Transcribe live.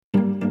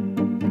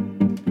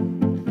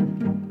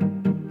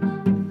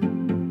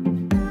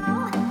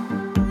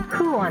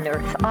on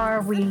earth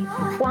are we?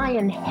 Why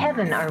in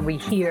heaven are we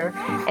here?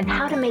 And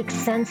how to make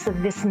sense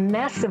of this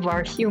mess of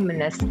our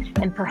humanness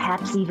and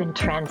perhaps even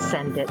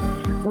transcend it.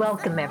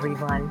 Welcome,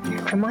 everyone.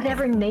 From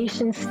whatever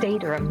nation,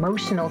 state, or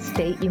emotional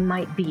state you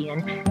might be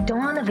in,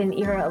 Dawn of an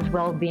Era of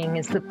Well-Being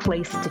is the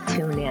place to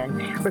tune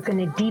in. We're going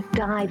to deep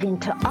dive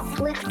into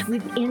uplift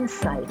with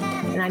insight.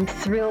 And I'm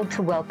thrilled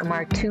to welcome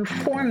our two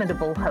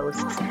formidable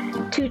hosts,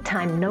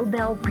 two-time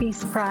Nobel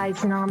Peace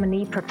Prize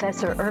nominee,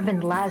 Professor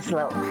Ervin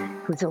Laszlo,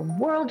 who's a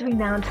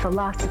world-renowned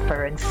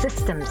philosopher and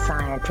systems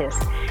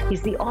scientist.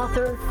 He's the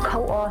author,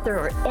 co-author,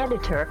 or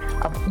editor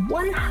of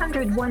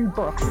 101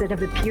 books that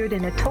have appeared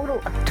in a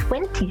total of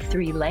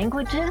 23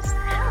 languages.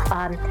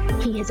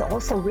 He has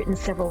also written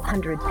several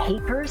hundred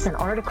papers and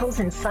articles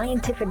in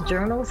scientific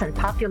journals and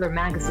popular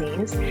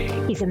magazines.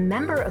 He's a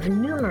member of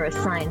numerous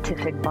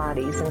scientific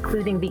bodies,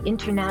 including the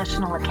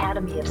International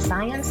Academy of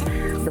Science,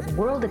 the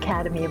World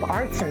Academy of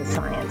Arts and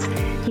Science.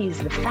 He's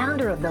the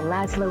founder of the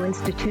Laszlo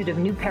Institute of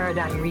New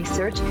Paradigm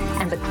Research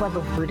and the Club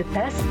of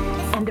Budapest,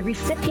 and the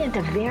recipient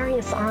of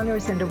various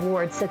honors and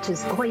awards such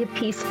as Goya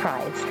Peace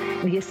Prize,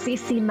 the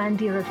Assisi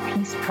Mandir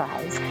Peace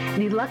Prize,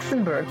 the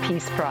Luxembourg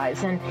Peace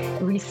Prize, and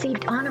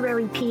received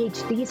honorary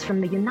PhDs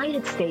from the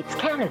United States,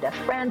 Canada,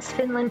 France,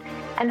 Finland,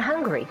 and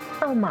Hungary.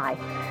 Oh my.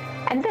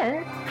 And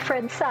then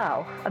Fred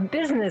Tsao, a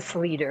business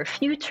leader,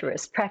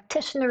 futurist,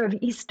 practitioner of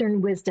Eastern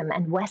wisdom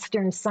and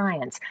Western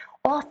science,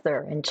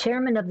 author and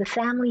chairman of the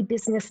Family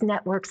Business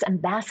Network's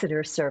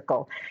Ambassador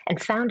Circle,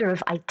 and founder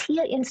of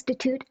ITEA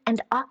Institute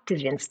and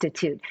Octave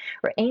Institute,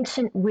 where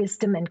ancient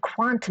wisdom and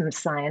quantum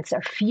science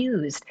are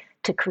fused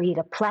to create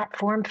a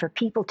platform for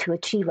people to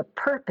achieve a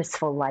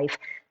purposeful life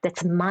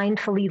that's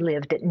mindfully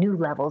lived at new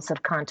levels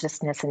of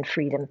consciousness and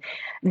freedom.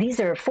 These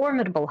are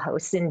formidable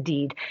hosts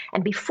indeed.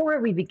 And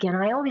before we begin,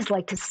 I always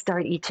like to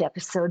start each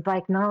episode by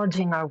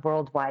acknowledging our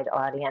worldwide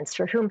audience,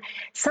 for whom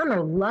some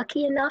are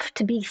lucky enough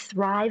to be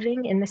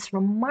thriving in this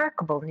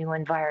remarkable new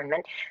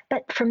environment,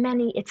 but for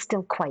many, it's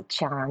still quite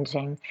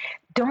challenging.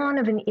 Dawn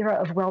of an Era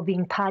of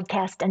Well-Being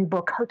podcast and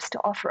book hopes to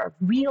offer a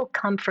real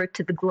comfort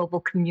to the global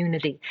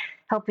community,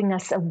 helping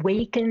us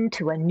awaken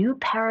to a new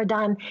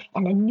paradigm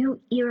and a new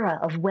era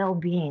of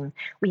well-being.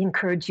 We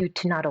encourage you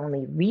to not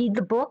only read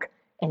the book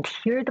and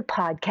hear the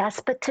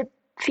podcast, but to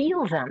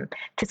feel them,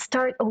 to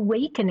start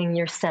awakening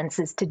your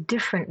senses to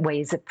different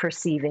ways of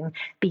perceiving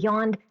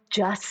beyond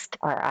just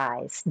our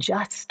eyes,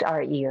 just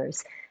our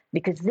ears,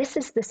 because this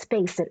is the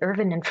space that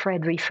Ervin and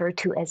Fred refer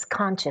to as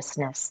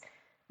consciousness.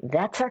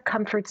 That's our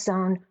comfort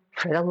zone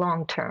for the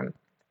long term.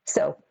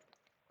 So,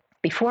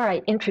 before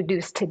I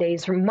introduce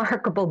today's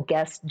remarkable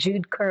guest,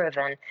 Jude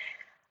Currivan,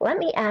 let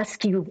me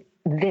ask you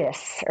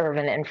this,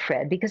 Ervin and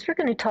Fred, because we're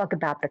going to talk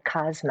about the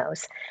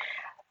cosmos.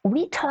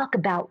 We talk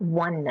about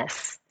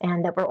oneness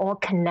and that we're all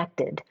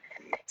connected.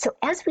 So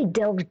as we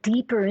delve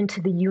deeper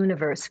into the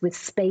universe with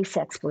space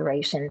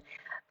exploration,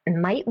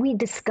 might we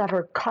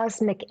discover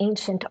cosmic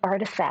ancient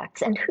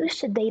artifacts, and who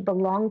should they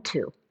belong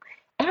to?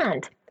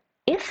 And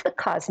if the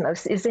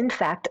cosmos is in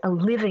fact a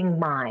living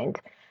mind,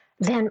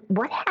 then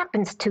what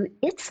happens to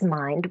its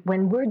mind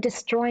when we're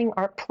destroying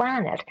our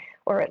planet,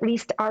 or at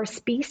least our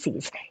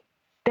species?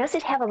 Does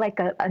it have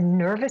a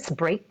nervous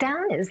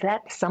breakdown? Is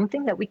that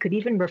something that we could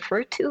even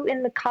refer to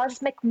in the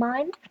cosmic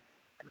mind?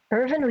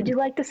 Ervin, would you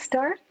like to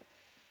start?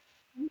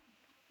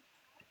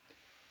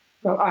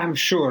 Well, I'm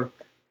sure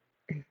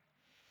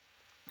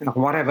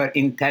whatever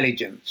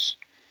intelligence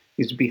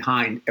is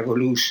behind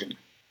evolution,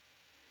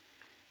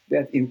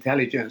 that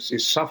intelligence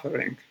is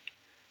suffering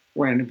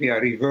when we are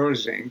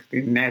reversing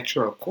the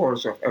natural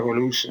course of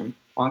evolution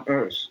on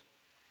Earth.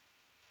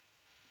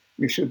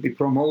 We should be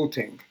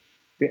promoting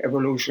the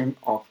evolution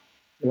of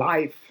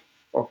life,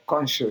 of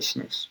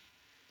consciousness.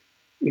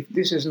 If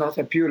this is not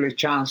a purely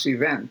chance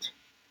event,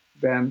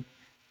 then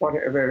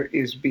whatever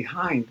is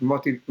behind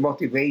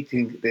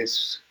motivating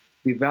this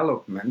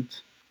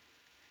development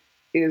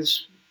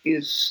is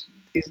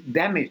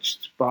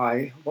damaged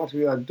by what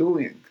we are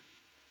doing,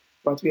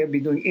 what we have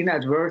been doing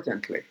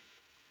inadvertently.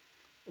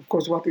 Of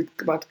course,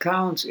 what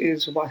counts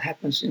is what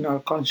happens in our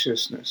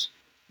consciousness.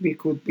 We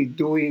could be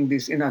doing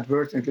this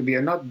inadvertently. We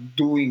are not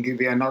doing it.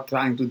 We are not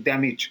trying to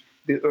damage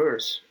the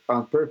earth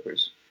on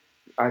purpose.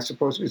 I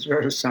suppose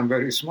with some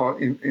very small,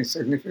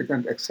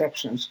 insignificant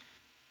exceptions.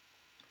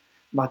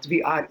 But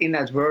we are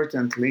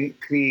inadvertently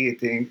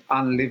creating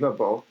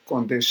unlivable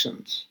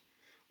conditions,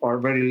 or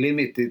very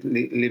limited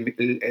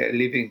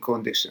living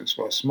conditions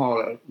for a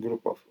smaller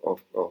group of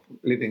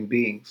living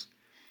beings.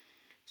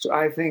 So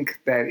I think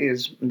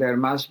there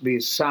must be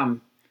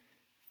some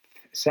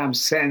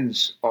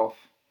sense of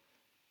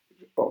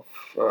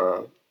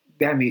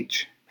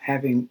damage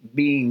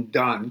being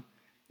done,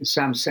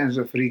 some sense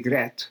of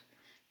regret.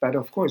 But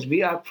of course,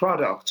 we are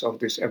products of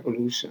this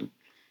evolution.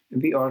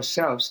 We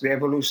ourselves, the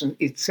evolution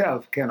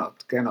itself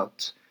cannot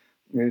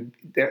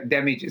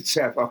damage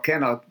itself, or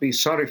cannot be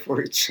sorry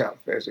for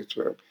itself, as it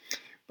were.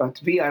 But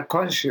we are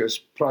conscious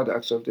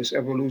products of this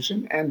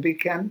evolution, and we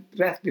can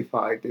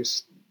rectify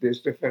this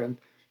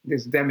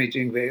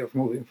damaging way of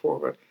moving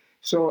forward.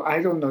 So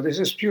I don't know. This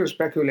is pure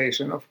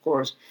speculation, of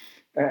course.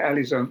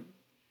 Alison,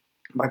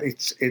 but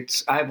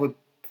it's. I would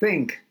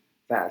think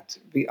that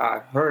we are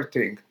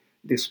hurting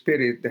the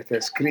spirit that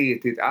has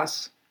created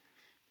us,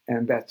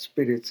 and that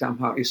spirit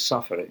somehow is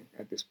suffering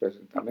at this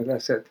present time. As I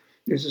said,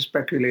 this is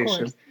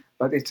speculation,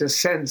 but it's a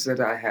sense that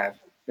I have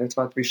that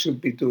what we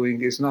should be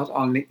doing is not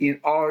only in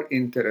our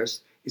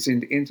interest, it's in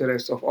the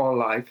interest of all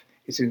life,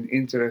 it's in the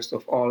interest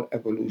of all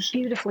evolution.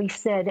 Beautifully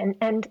said.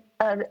 And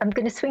I'm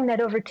going to swing that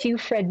over to you,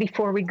 Fred,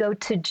 before we go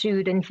to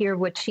Jude and hear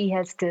what she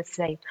has to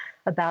say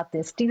about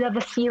this. Do you have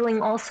a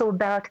feeling also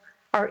about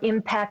our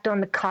impact on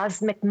the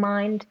cosmic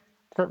mind,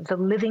 the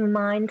living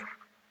mind?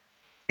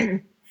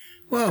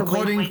 Well,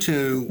 according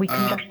to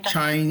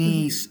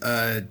Chinese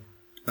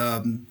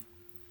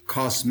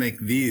cosmic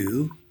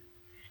view,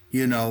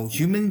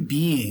 human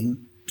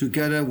being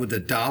together with the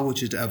Tao,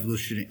 which is the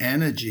evolutionary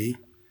energy,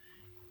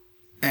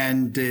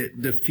 and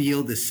the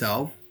field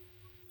itself,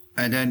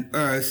 and then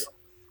Earth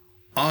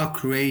are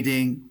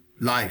creating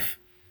life.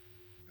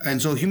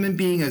 And so human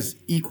being is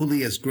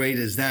equally as great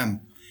as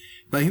them.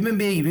 But human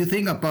being, if you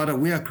think about it,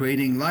 we are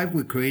creating life.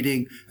 We're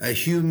creating a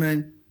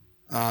human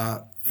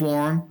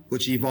form,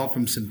 which evolved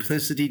from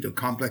simplicity to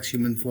complex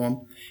human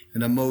form,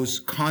 and the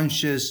most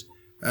conscious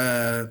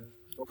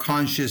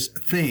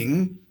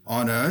thing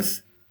on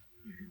Earth.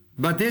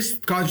 But this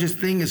conscious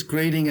thing is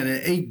creating an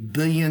 8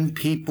 billion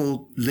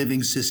people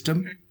living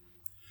system.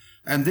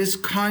 And this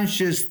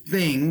conscious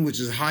thing, which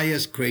is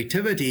highest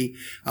creativity,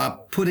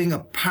 putting a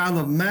pile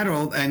of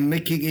metal and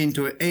making it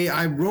into an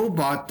AI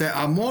robot that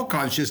are more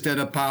conscious than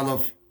a pile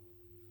of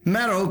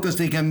metal because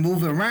they can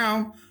move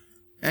around.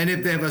 And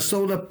if they have a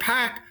solar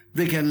pack,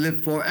 they can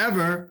live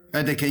forever,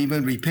 and they can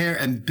even repair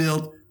and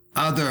build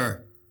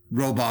other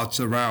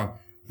robots around.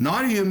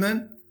 Not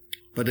human,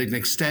 but an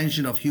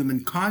extension of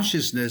human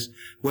consciousness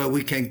where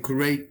we can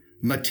create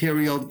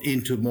material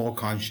into more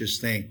conscious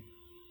thing.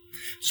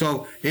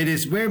 So it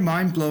is very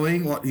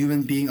mind-blowing what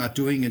human beings are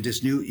doing in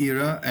this new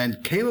era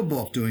and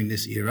capable of doing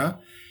this era.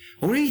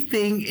 Only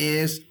thing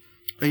is,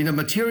 in the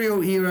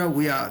material era,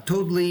 we are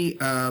totally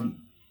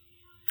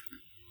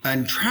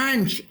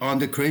entrenched on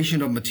the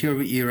creation of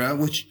material era,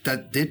 which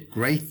that did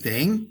great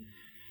thing.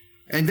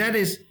 And that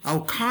is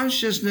our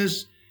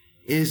consciousness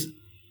is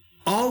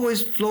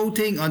always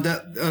floating on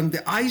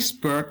the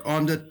iceberg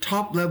on the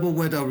top level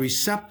where the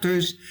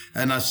receptors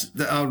and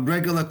our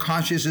regular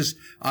consciousness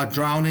are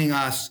drowning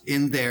us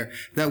in there,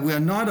 that we are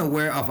not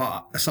aware of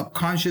our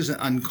subconscious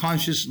and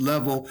unconscious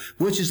level,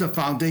 which is the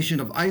foundation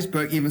of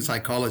iceberg. Even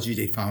psychology,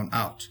 they found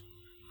out.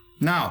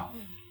 Now,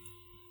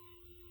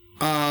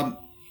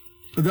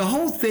 the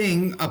whole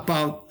thing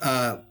about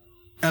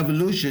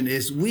evolution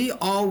is we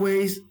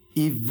always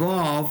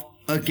evolve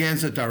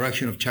against a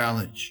direction of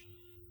challenge.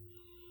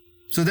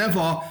 So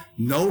therefore,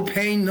 no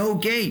pain, no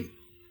gain.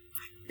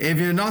 If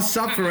you're not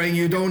suffering,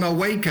 you don't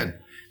awaken.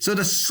 So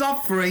the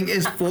suffering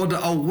is for the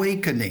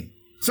awakening.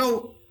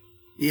 So,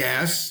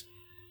 yes,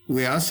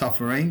 we are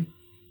suffering,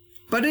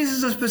 but this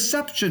is a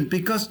perception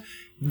because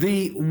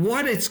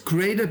what it's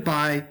created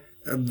by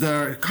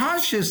the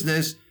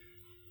consciousness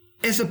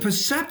is a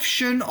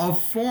perception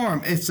of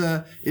form. It's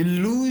a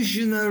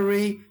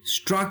illusionary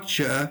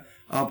structure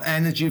of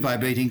energy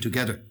vibrating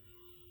together.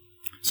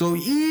 So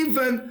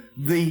even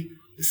the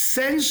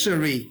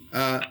sensory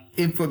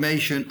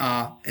information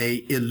are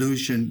a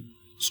illusion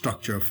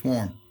structure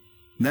form.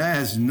 That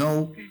has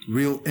no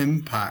real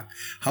impact.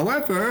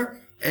 However,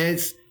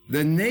 it's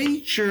the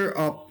nature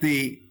of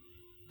the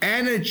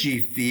energy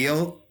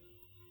field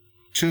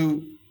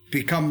to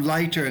become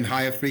lighter and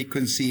higher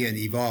frequency and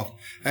evolve.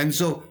 And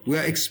so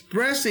we're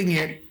expressing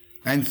it,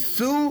 and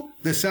through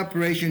the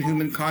separation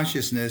human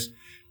consciousness,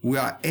 we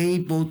are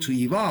able to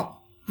evolve.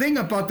 Think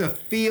about the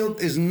field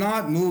is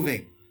not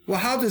moving. Well,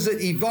 how does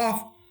it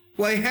evolve?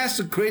 Well, it has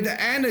to create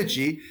the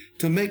energy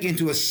to make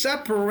into a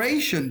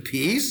separation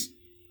piece,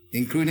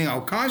 including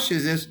our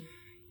consciousness,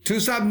 to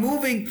start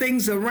moving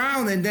things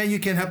around, and then you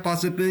can have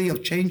possibility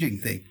of changing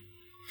things.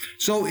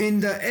 So in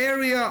the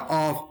area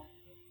of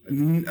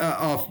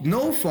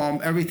no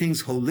form,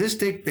 everything's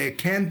holistic. There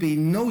can be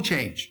no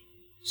change.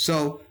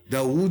 So the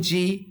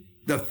wuji,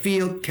 the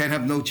field, can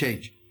have no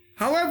change.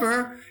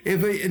 However,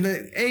 if in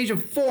the age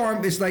of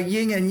form, it's like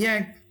yin and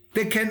yang,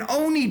 there can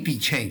only be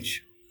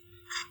change.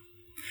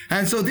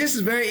 And so this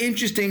is very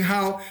interesting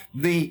how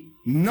the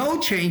no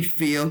change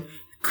field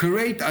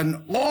create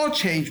an all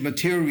change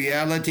material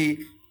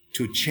reality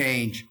to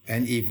change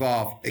and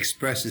evolve,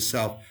 express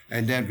itself,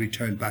 and then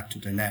return back to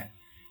the net.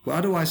 Well,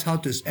 otherwise, how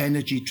does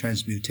energy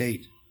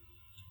transmutate?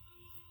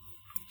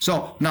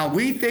 So now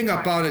we think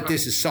about it,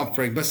 this is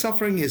suffering, but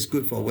suffering is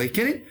good for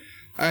awakening.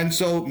 And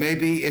so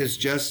maybe it's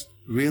just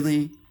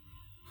really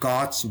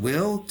God's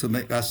will to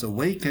make us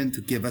awaken, to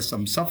give us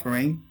some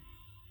suffering.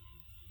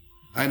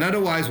 And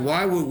otherwise,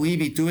 why would we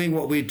be doing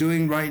what we're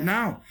doing right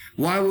now?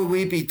 Why would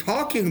we be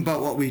talking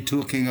about what we're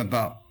talking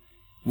about?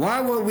 Why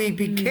would we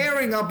be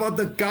caring about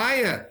the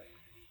Gaia?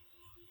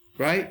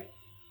 Right?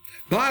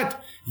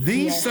 But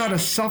these sort of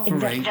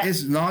suffering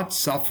is not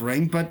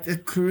suffering, but the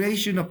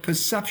creation of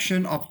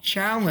perception of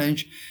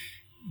challenge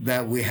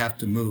that we have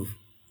to move.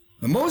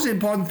 The most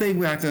important thing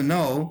we have to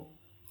know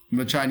from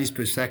a Chinese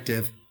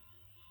perspective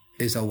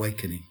is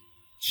awakening,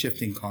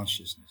 shifting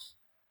consciousness.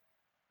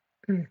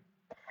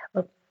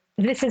 Well,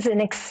 this is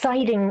an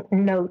exciting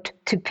note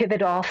to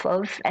pivot off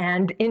of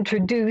and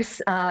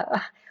introduce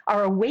our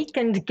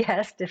awakened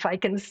guest, if I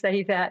can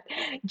say that,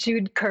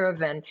 Jude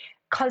Currivan,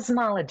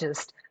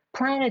 cosmologist,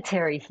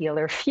 planetary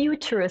healer,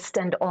 futurist,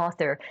 and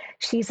author.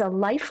 She's a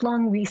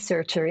lifelong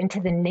researcher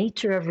into the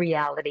nature of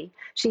reality.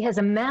 She has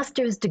a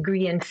master's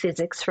degree in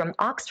physics from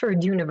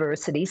Oxford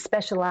University,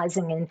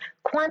 specializing in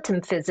quantum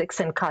physics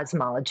and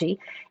cosmology,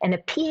 and a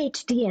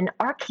PhD in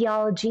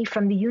archaeology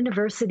from the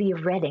University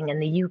of Reading in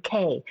the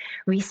UK,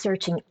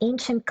 researching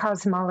ancient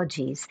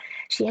cosmologies.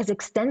 She has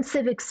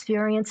extensive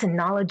experience and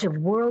knowledge of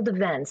world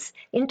events,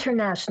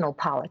 international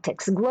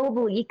politics,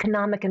 global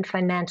economic and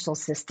financial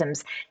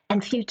systems,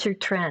 and future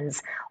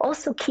trends,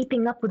 also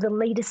keeping up with the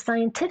latest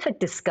scientific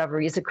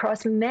discoveries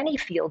across many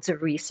fields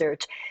of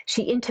research.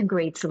 She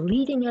integrates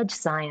leading-edge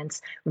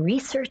science,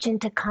 research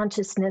into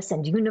consciousness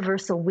and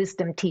universal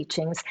wisdom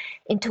teachings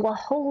into a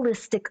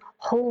holistic,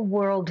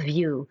 whole-world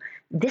view.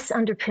 This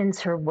underpins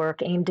her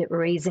work aimed at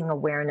raising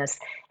awareness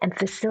and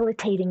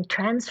facilitating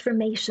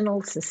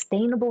transformational,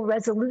 sustainable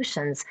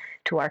resolutions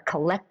to our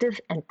collective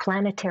and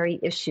planetary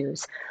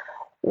issues.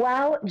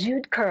 Wow,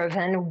 Jude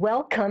Currivan,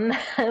 welcome.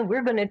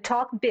 We're going to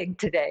talk big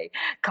today,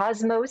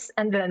 cosmos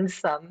and then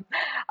some.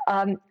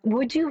 I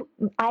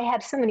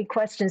have so many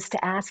questions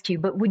to ask you,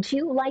 but would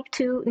you like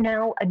to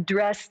now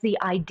address the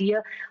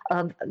idea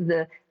of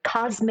the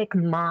cosmic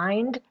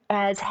mind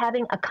as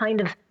having a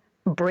kind of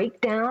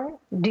breakdown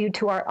due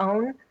to our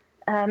own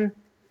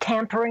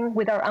tampering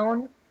with our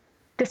own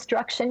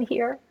destruction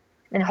here?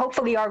 And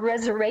hopefully our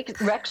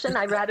resurrection,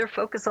 I rather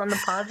focus on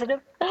the positive.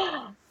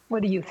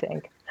 What do you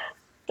think?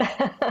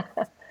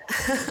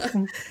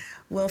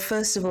 Well,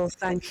 first of all,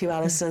 thank you,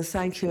 Alison.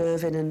 Thank you,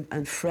 Irvin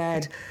and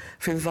Fred,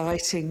 for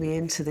inviting me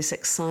into this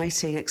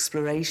exciting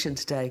exploration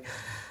today.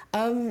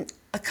 A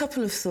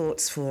couple of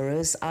thoughts for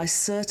us. I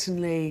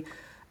certainly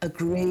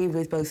agree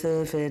with both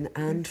Irvin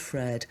and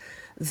Fred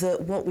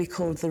that what we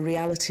call the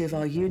reality of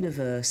our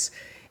universe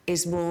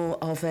is more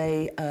of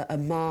a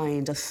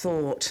mind, a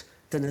thought,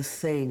 than a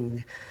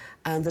thing.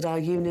 And that our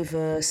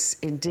universe,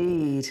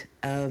 indeed,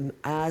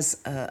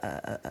 as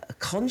a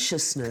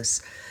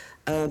consciousness,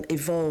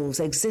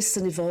 exists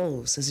and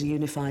evolves as a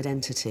unified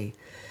entity.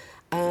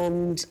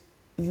 And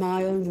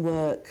my own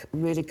work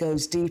really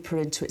goes deeper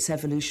into its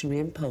evolutionary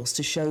impulse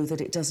to show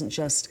that it doesn't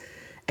just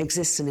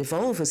exist and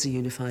evolve as a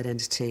unified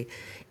entity,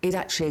 it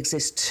actually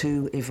exists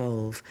to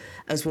evolve,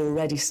 as we're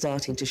already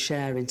starting to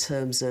share in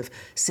terms of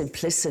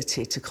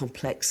simplicity to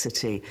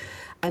complexity.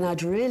 And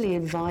I'd really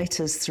invite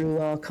us through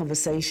our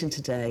conversation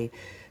today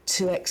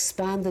to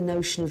expand the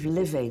notion of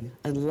living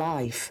and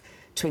life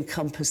to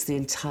encompass the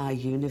entire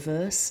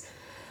universe.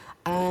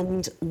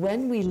 And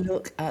when we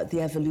look at the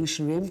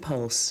evolutionary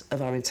impulse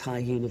of our entire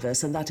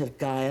universe and that of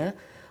Gaia,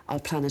 our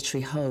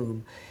planetary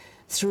home,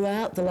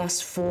 throughout the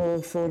last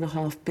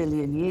 4.5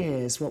 billion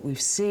years, what we've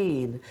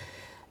seen,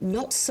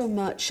 not so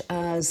much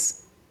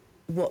as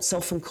what's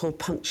often called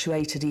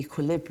punctuated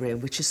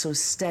equilibrium, which is sort of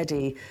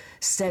steady,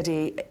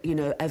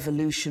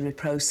 evolutionary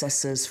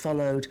processes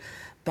followed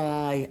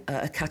by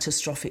a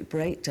catastrophic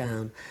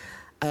breakdown,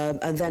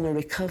 and then a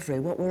recovery.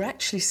 What we're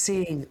actually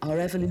seeing are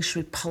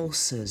evolutionary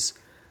pulses,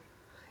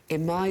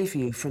 in my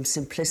view, from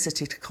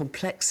simplicity to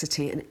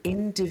complexity and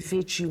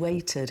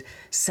individuated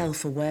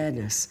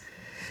self-awareness.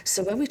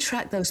 So when we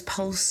track those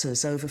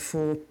pulses over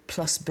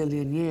 4+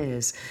 billion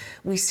years,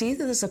 we see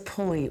that there's a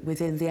point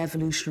within the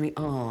evolutionary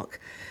arc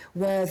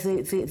where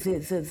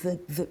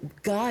the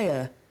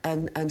Gaia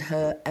and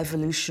her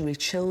evolutionary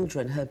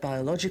children, her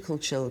biological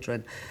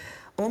children,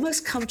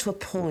 almost come to a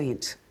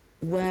point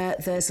where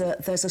there's a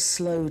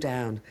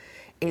slowdown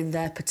in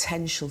their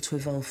potential to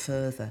evolve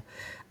further.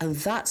 And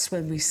that's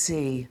when we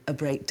see a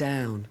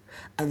breakdown,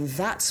 and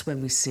that's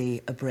when we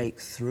see a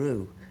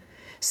breakthrough.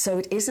 So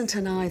it isn't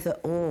an either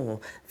or.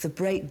 The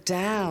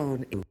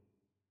breakdown.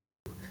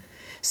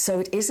 So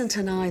it isn't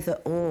an either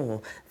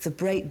or. The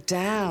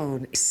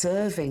breakdown is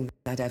serving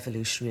that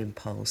evolutionary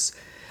impulse,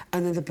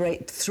 and then the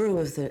breakthrough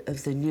of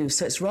the new.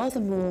 So it's rather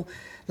more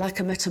like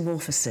a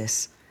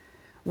metamorphosis,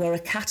 where a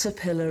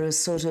caterpillar has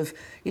sort of,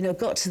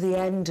 got to the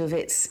end of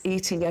its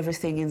eating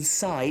everything in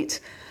sight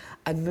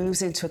and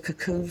moves into a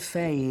cocoon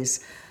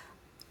phase.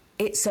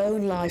 Its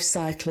own life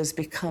cycle has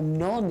become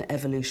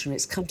non-evolutionary.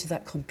 It's come to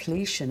that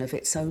completion of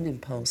its own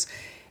impulse.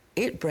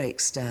 It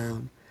breaks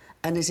down,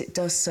 and as it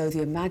does so, the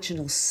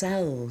imaginal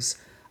cells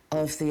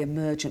of the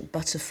emergent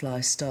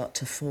butterfly start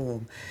to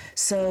form.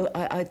 So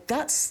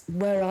that's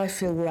where I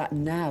feel we're at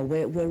now.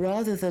 We're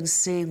rather than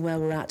seeing where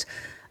we're at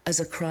as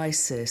a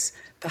crisis,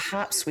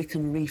 perhaps we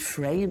can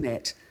reframe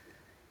it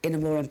in a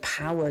more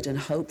empowered and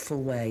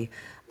hopeful way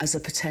as a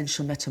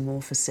potential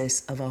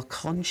metamorphosis of our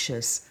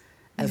conscious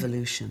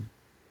evolution.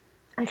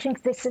 I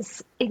think this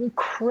is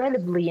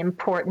incredibly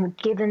important,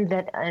 given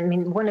that,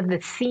 one of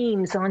the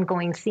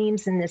ongoing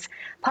themes in this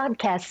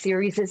podcast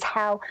series is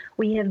how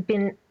we have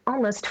been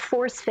almost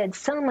force-fed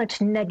so much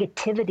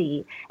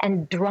negativity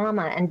and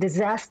drama and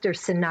disaster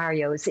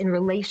scenarios in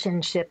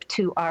relationship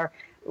to our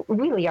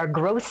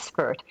growth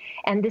spurt.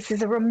 And this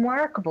is a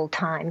remarkable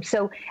time.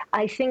 So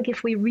I think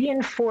if we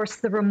reinforce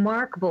the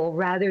remarkable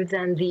rather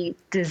than the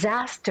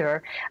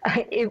disaster,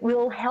 it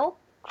will help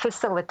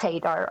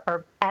facilitate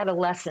our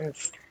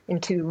adolescence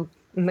into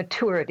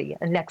maturity,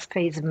 a next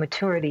phase of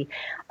maturity.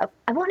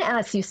 I want to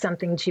ask you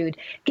something, Jude.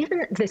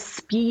 Given the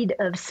speed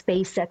of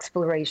space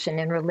exploration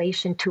in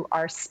relation to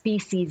our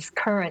species'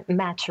 current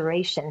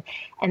maturation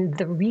and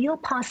the real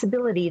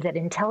possibility that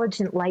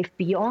intelligent life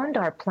beyond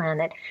our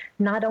planet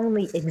not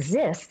only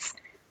exists,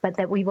 but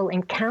that we will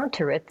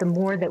encounter it the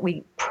more that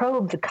we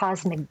probe the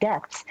cosmic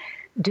depths,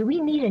 do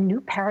we need a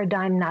new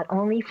paradigm not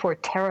only for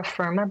terra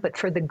firma, but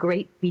for the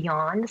great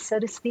beyond, so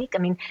to speak? I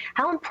mean,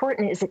 how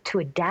important is it to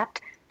adapt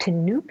to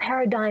new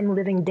paradigm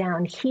living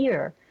down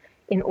here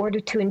in order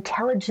to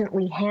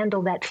intelligently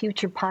handle that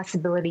future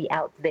possibility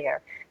out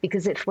there?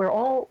 Because if we're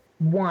all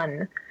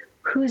one,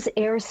 whose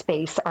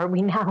airspace are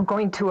we now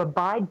going to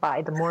abide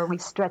by the more we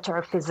stretch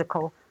our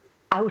physical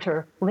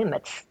outer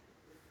limits?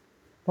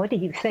 What do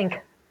you think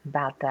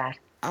about that?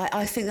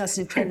 I think that's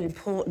an incredibly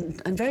important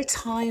and very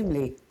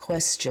timely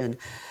question.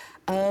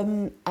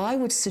 I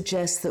would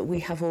suggest that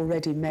we have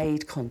already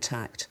made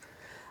contact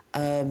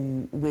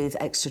with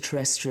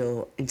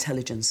extraterrestrial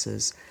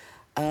intelligences.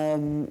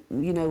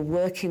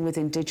 Working with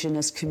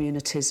indigenous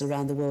communities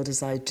around the world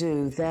as I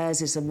do,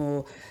 theirs is a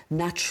more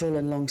natural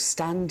and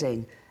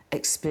long-standing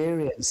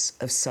experience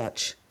of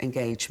such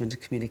engagement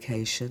and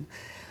communication.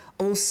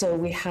 Also,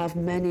 we have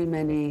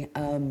many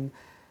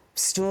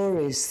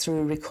stories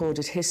through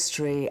recorded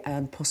history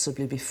and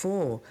possibly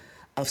before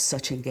of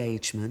such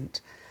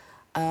engagement.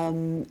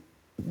 And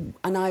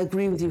I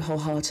agree with you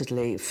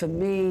wholeheartedly. For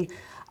me,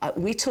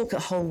 we talk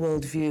at Whole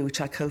World View, which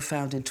I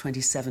co-founded in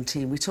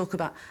 2017, we talk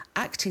about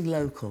acting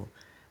local,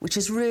 which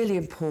is really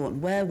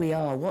important, where we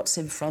are, what's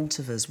in front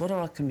of us, what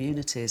are our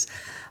communities,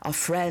 our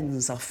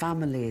friends, our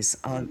families,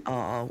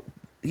 our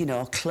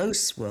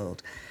close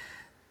world.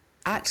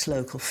 Act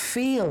local,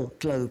 feel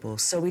global.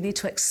 So we need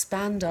to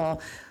expand our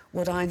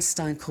what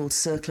Einstein called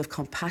circle of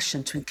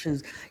compassion to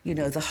include,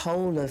 the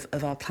whole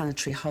of our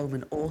planetary home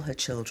and all her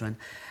children.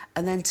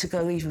 And then to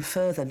go even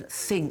further and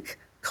think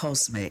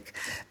cosmic.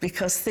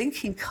 Because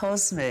thinking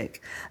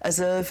cosmic, as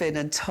Irvin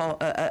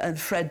and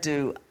Fred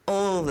do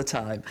all the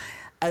time,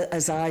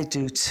 as I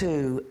do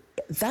too,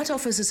 that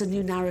offers us a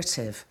new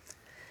narrative.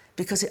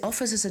 Because it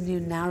offers us a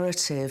new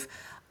narrative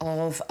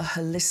of a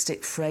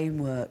holistic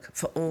framework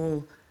for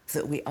all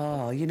that we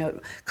are.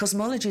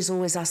 Cosmology has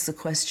always asked the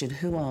question,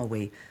 who are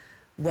we?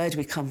 Where do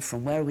we come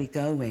from? Where are we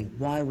going?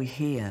 Why are we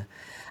here?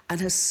 And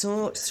has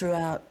sought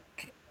throughout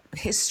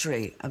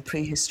history and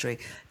prehistory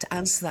to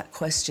answer that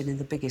question in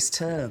the biggest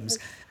terms.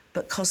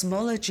 But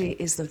cosmology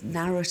is the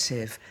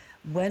narrative.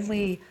 When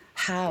we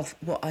have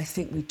what I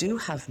think we do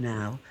have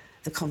now,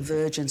 the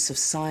convergence of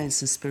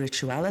science and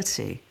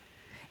spirituality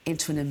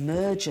into an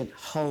emergent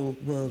whole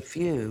world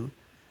view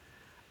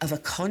of a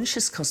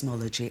conscious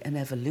cosmology, an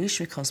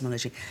evolutionary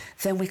cosmology,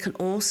 then we can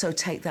also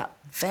take that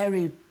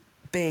very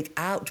big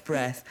out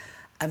breath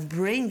and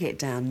bring it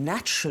down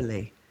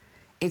naturally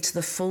into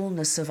the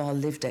fullness of our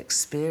lived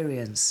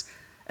experience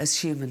as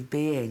human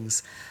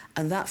beings.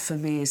 And that for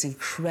me is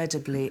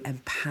incredibly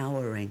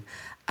empowering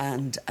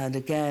and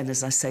again,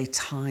 as I say,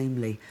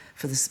 timely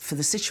for the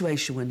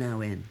situation we're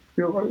now in.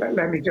 Well,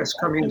 let me just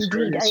come in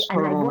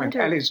for a moment.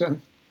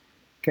 Alison,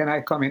 can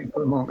I come in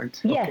for a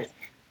moment? Yes.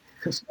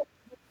 Okay.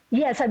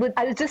 Yes, I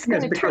was just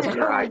going to turn it over to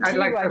you. I'd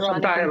like to have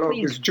some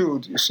dialogue with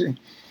Jude, you see.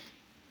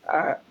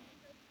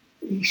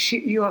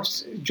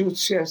 Jude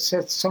has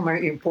said so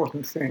many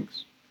important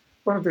things.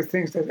 One of the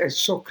things that is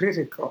so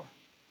critical,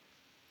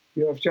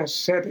 you have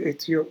just said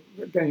it,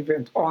 then you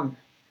went on.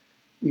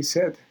 He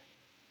said,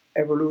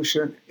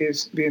 evolution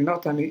is we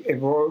not only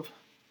evolve,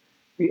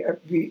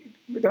 we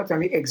not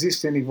only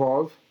exist and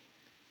evolve,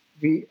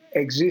 we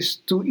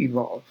exist to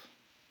evolve.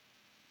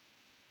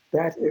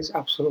 That is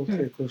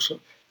absolutely crucial.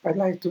 I'd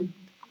like to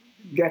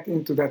get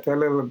into that a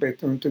little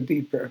bit, into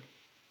deeper.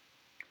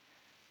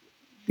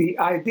 The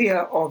idea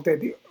of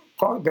that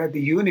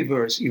the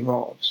universe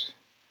evolves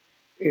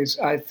is,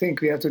 I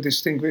think we have to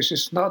distinguish,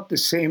 it's not the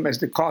same as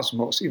the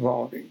cosmos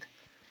evolving.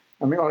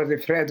 I mean,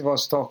 already Fred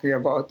was talking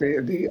about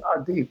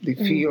the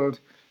field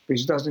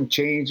which doesn't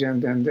change,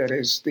 and then there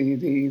is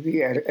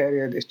the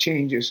area that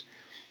changes.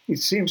 It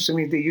seems to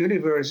me the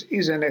universe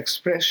is an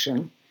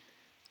expression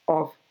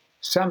of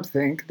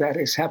something that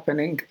is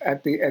happening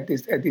at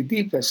the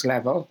deepest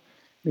level,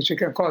 which you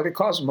can call the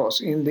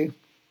cosmos in the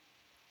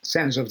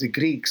sense of the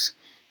Greeks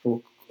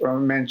who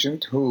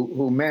mentioned,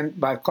 who meant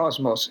by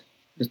cosmos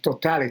the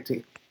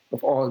totality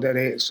of all there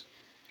is.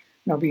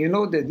 Now, we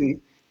know that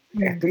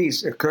at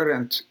least the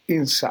current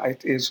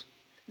insight is,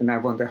 and I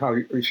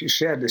wonder if you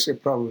share this, you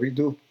probably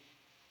do,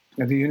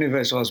 that the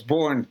universe was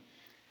born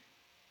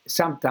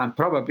sometime,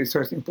 probably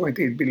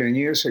 13.8 billion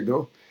years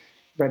ago,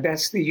 but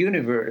that's the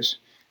universe.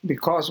 The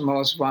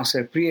cosmos, once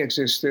it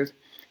pre-existed,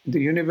 the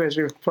universe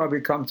will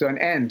probably come to an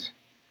end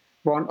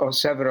one of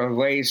several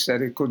ways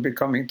that it could be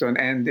coming to an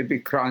end, the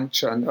big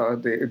crunch or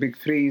the big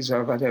freeze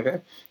or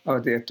whatever, or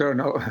the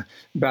eternal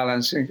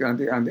balancing on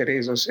the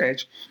razor's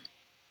edge.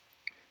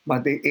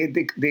 But the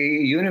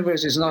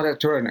universe is not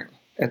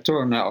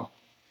eternal.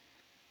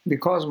 The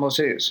cosmos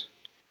is.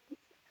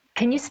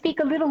 Can you speak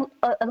a little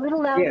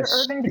louder, Yes.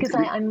 Irvin? Because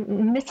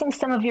I'm missing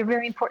some of your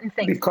very important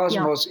things. The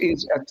cosmos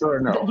is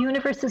eternal. The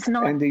universe is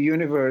not. And the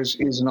universe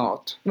is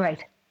not.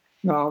 Right.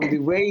 Now, the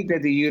way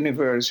that the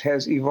universe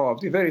has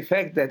evolved, the very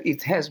fact that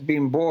it has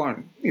been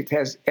born, it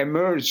has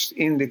emerged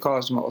in the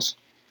cosmos,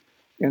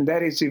 and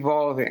that it's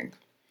evolving,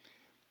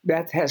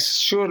 that has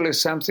surely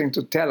something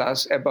to tell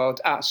us about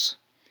us.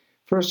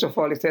 First of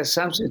all, it has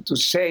something to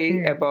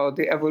say about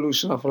the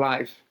evolution of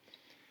life.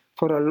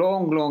 For a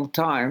long, long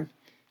time,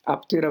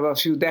 up till about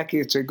a few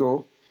decades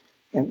ago,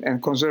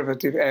 and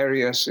conservative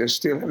areas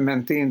still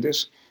maintain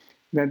this,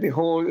 that the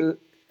whole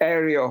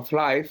area of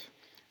life,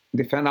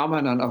 the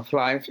phenomenon of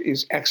life,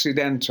 is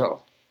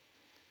accidental.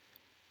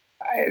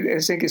 I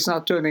think it's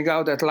not turning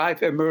out that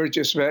life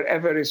emerges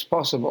wherever it's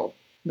possible,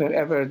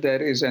 wherever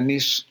there is a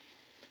niche,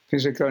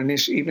 physical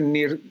niche, even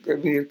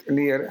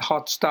near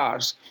hot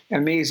stars,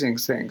 amazing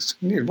things,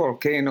 near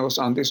volcanoes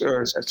on this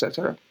earth,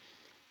 etc.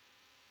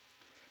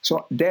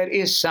 So there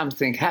is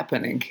something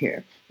happening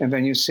here. And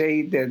when you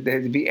say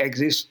that we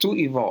exist to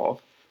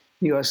evolve,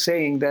 you are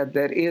saying that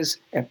there is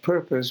a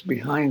purpose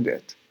behind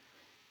it.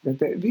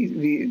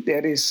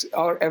 That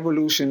our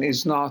evolution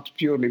is not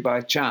purely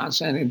by chance,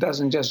 and it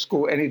doesn't just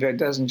go anywhere, it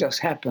doesn't just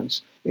happen.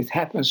 It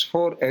happens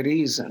for a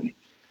reason.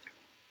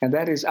 And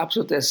that is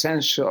absolutely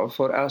essential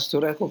for us to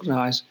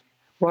recognize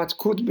what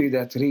could be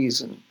that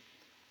reason.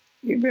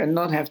 We will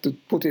not have to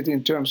put it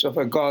in terms of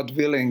a God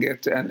willing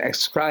it and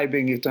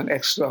ascribing it an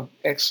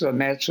extra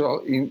natural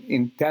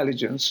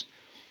intelligence.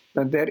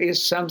 But there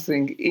is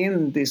something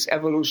in this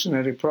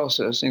evolutionary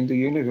process in the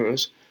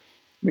universe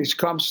which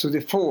comes to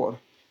the fore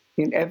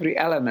in every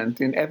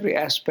element, in every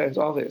aspect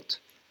of it.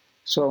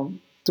 So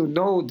to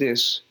know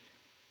this,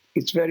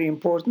 it's very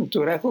important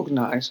to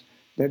recognize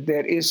that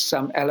there is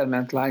some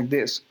element like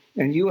this.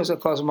 And you as a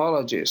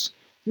cosmologist,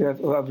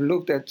 who have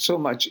looked at so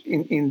much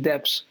in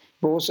depth,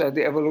 both at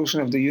the evolution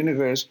of the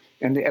universe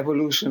and the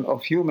evolution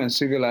of human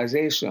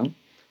civilization,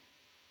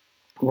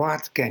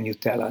 what can you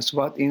tell us?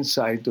 What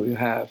insight do you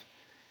have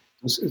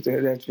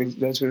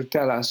that will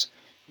tell us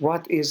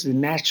what is the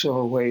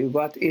natural way,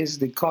 what is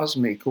the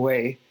cosmic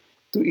way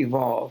to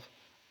evolve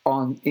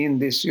in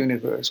this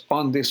universe,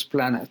 on this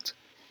planet?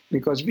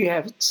 Because we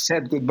have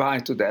said goodbye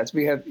to that.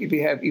 We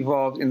have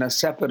evolved in a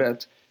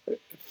separate,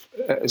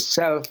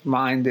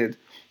 self-minded,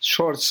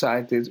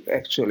 short-sighted,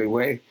 actually,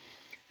 way.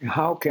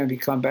 How can we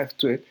come back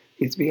to it?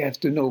 We have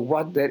to know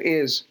what there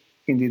is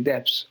in the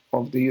depths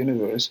of the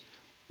universe,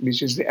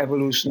 which is the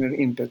evolutionary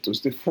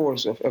impetus, the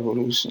force of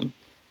evolution.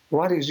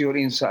 What is your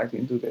insight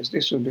into this?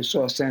 This would be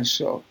so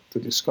essential to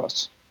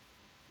discuss.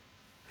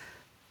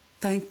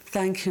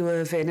 Thank you,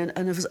 Irvin.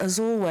 And as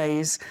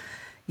always,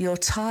 your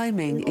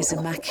timing is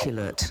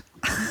immaculate.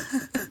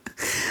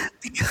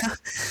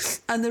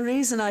 And the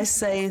reason I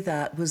say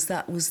that was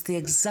the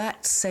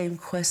exact same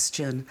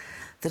question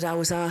that I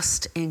was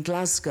asked in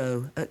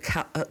Glasgow at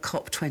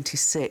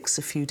COP26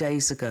 a few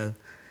days ago.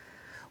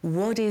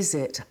 What is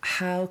it?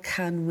 How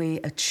can we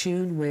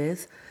attune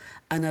with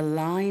and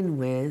align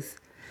with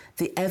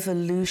the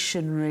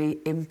evolutionary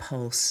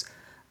impulse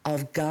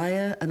of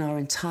Gaia and our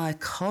entire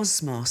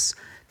cosmos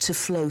to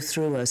flow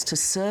through us, to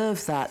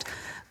serve that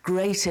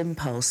great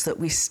impulse that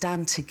we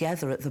stand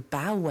together at the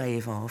bow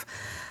wave of?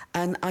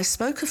 And I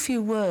spoke a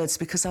few words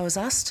because I was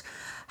asked,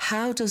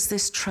 how does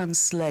this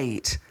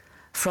translate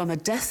from a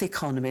death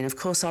economy? And of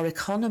course, our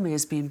economy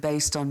has been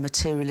based on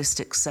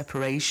materialistic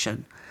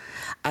separation,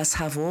 as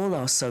have all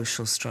our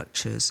social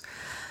structures.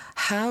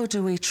 How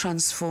do we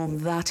transform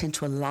that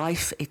into a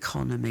life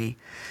economy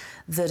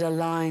that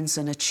aligns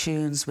and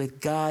attunes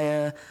with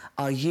Gaia,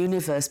 our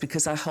universe?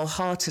 Because I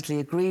wholeheartedly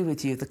agree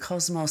with you, the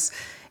cosmos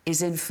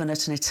is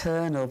infinite and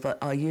eternal, but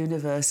our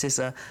universe is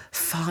a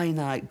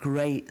finite,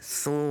 great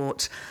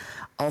thought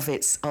of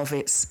its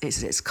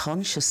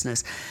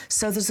consciousness.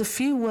 So there's a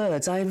few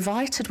words I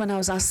invited when I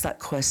was asked that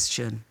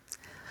question.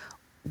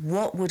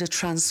 What would a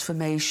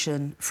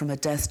transformation from a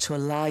death to a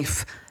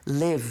life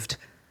lived,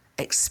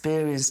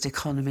 experienced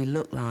economy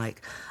look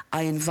like?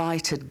 I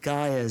invited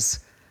Gaia's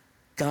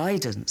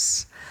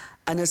guidance.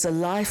 And as a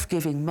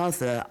life-giving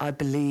mother, I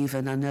believe,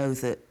 and I know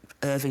that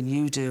Irvin,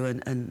 you do,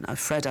 and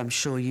Fred, I'm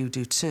sure you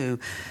do too,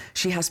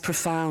 she has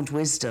profound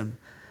wisdom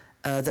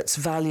that's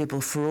valuable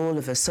for all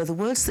of us. So the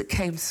words that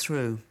came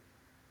through,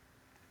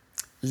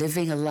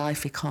 living a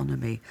life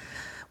economy,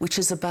 which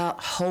is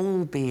about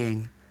whole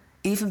being,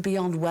 even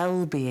beyond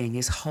well-being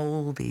is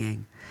whole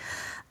being.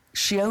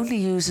 She only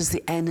uses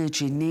the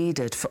energy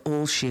needed for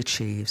all she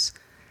achieves.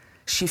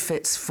 She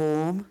fits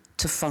form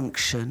to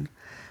function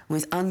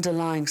with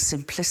underlying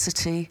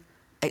simplicity,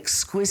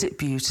 exquisite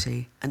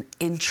beauty, and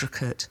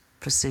intricate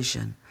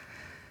precision.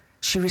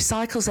 She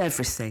recycles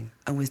everything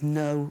and with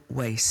no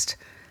waste.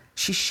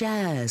 She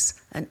shares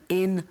and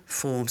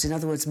informs, in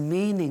other words,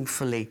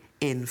 meaningfully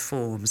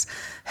informs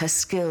her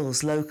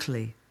skills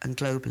locally and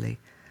globally.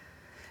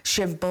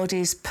 She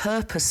embodies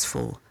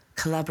purposeful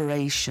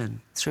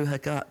collaboration through her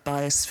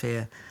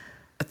biosphere,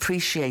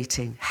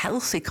 appreciating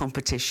healthy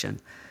competition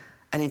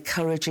and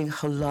encouraging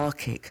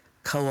holarchic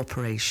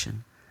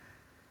cooperation.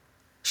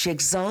 She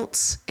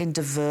exalts in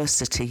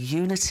diversity,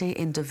 unity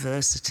in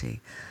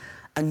diversity,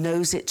 and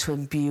knows it to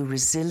imbue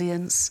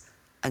resilience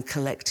and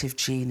collective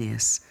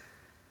genius.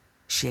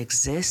 She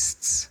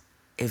exists,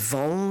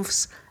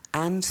 evolves,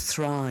 and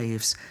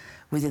thrives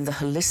within the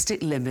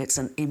holistic limits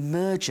and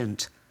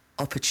emergent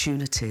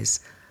opportunities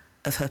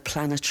of her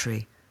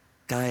planetary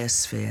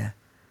Gaia-sphere.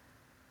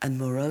 And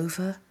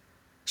moreover,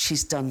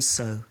 she's done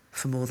so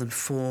for more than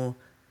 4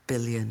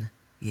 billion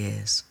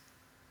years.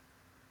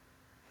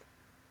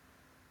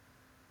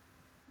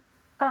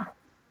 Ah,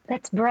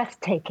 that's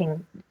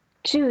breathtaking.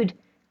 Jude,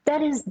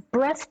 that is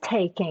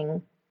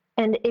breathtaking.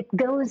 And it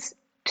goes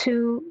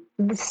to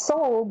the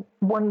soul,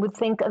 one would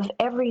think, of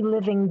every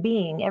living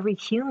being, every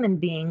human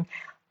being.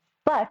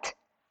 But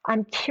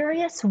I'm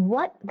curious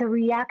what the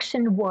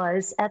reaction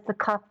was at the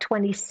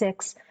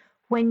COP26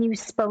 when you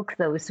spoke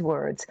those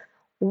words.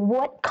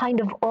 What kind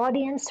of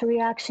audience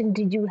reaction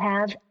did you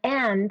have?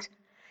 And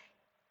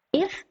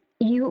if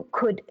you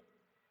could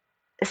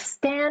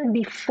stand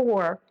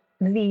before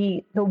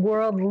the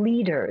world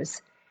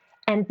leaders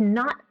and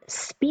not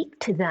speak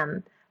to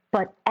them,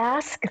 but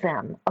ask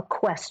them a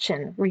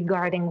question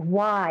regarding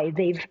why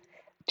they've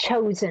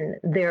chosen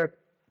their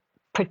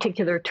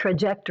particular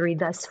trajectory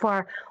thus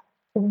far,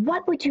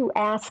 what would you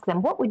ask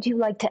them? What would you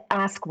like to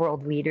ask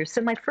world leaders?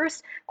 So my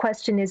first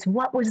question is,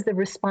 what was the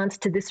response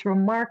to these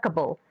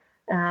remarkable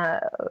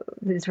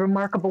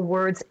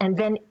words? And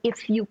then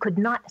if you could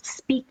not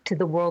speak to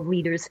the world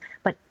leaders,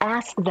 but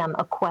ask them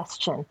a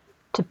question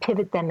to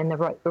pivot them in the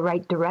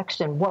right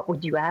direction, what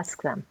would you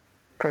ask them,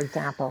 for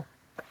example?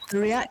 The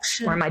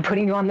reaction... Or am I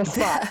putting you on the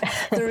spot?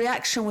 The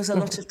reaction was a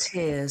lot of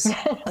tears,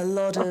 a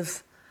lot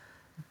of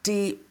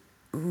deep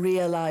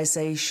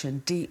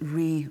realization, deep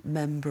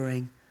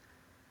remembering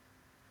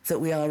that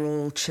we are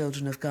all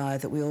children of Gaia,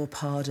 that we're all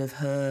part of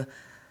her,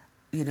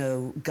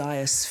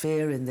 Gaia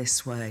sphere in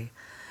this way.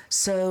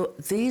 So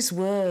these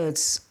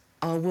words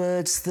are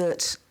words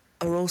that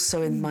are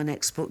also in my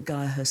next book,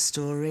 Gaia, Her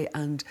Story,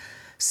 and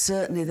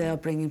certainly they are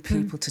bringing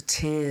people to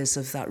tears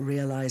of that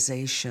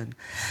realization.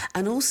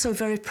 And also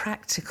very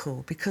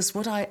practical, because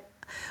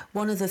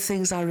one of the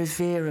things I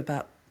revere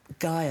about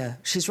Gaia,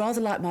 she's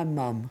rather like my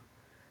mum.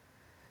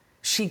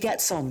 She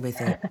gets on with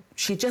it.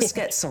 She just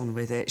gets on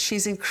with it.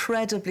 She's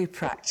incredibly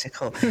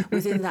practical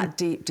within that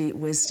deep, deep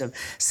wisdom.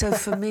 So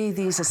for me,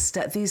 these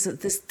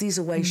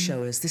are way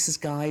showers. This is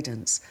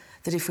guidance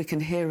that if we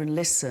can hear and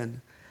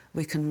listen,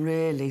 we can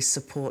really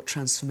support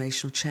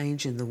transformational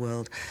change in the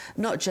world,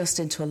 not just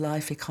into a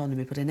life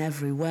economy, but in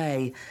every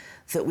way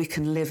that we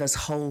can live as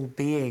whole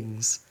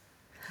beings.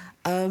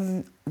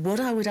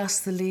 What I would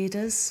ask the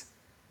leaders,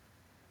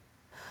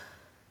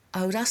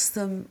 I would ask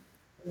them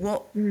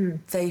what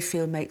they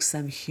feel makes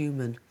them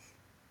human.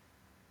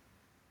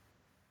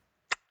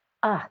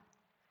 I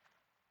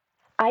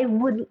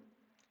would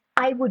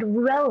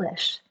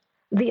relish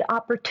the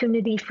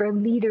opportunity for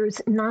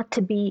leaders not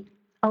to be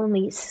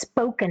only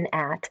spoken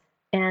at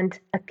and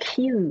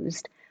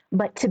accused,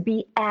 but to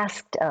be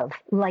asked of,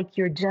 like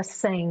you're just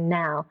saying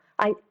now.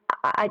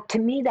 To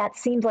me, that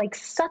seems like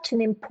such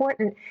an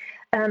important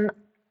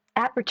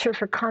aperture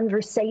for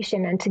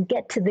conversation and to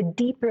get to the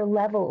deeper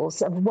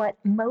levels of what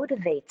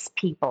motivates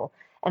people.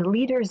 And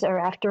leaders are,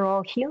 after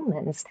all,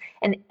 humans.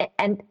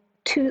 And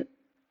to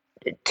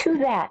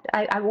that,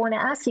 I want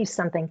to ask you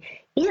something.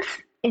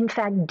 If, in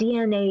fact,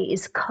 DNA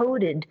is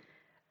coded,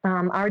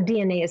 our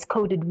DNA is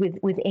coded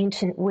with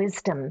ancient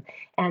wisdom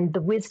and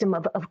the wisdom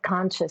of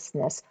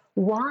consciousness,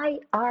 why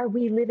are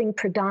we living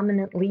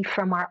predominantly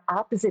from our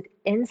opposite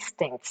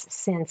instincts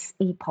since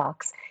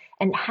epochs?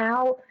 And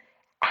how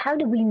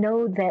do we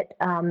know that,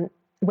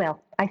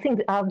 I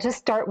think I'll just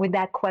start with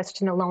that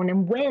question alone.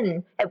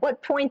 And at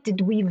what point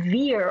did we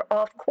veer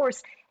off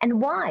course,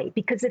 and why?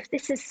 Because if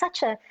this is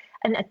such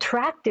an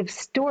attractive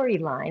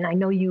storyline, I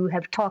know you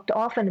have talked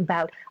often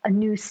about a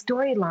new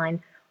storyline,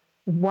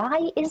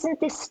 why isn't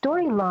this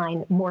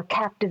storyline more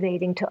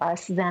captivating to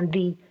us than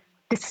the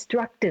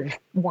destructive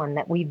one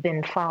that we've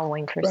been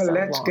following for so long?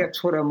 Well,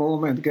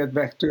 let's get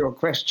back to your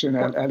question,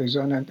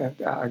 Alison, and then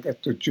I'll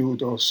get to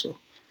Jude also.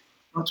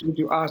 What would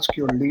you ask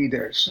your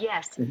leaders?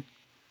 Yes.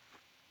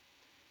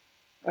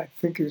 I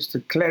think it's to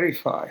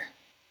clarify,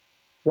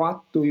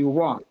 what do you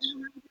want?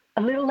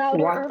 A little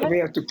louder, Irvin? We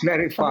have to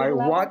clarify,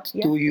 what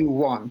do you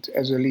want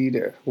as a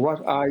leader?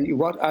 What are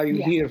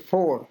you here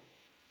for?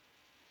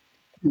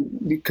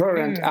 The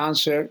current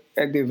answer,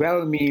 and the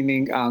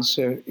well-meaning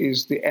answer,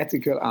 is the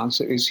ethical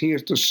answer, is here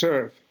to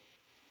serve.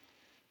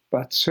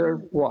 But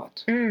serve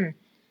what?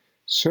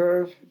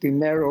 Serve the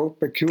narrow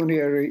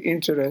pecuniary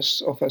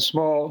interests of a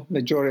small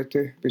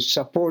majority which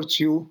supports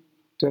you,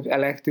 to have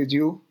elected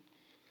you.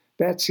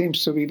 That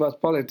seems to be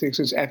what politics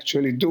is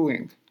actually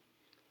doing.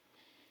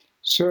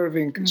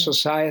 serving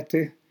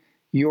society,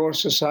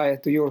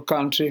 your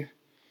country.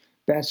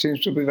 That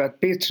seems to be what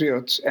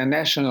patriots and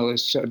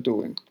nationalists are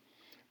doing.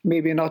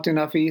 Maybe not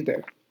enough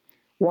either.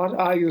 What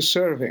are you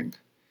serving?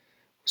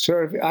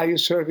 Are you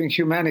serving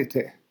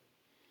humanity?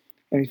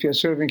 And if you're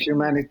serving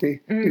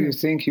humanity, do you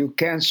think you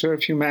can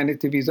serve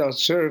humanity without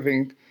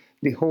serving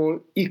the whole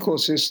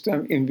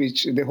ecosystem in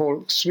which, the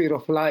whole sphere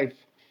of life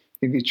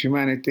in which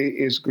humanity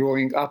is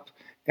growing up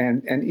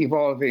and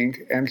evolving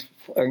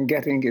and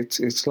getting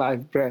its life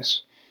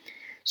breath?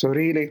 So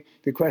really,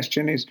 the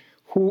question is,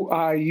 who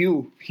are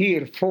you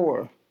here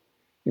for,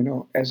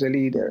 as a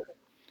leader?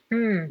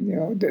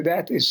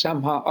 That is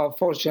somehow,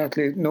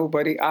 unfortunately,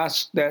 nobody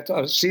asks that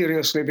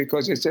seriously,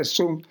 because it's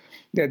assumed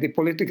that the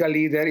political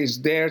leader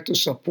is there to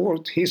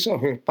support his or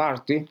her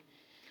party.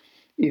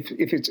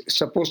 If it's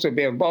supposed to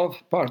be above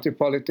party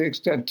politics,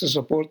 then to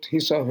support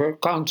his or her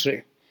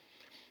country.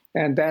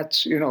 And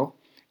that's,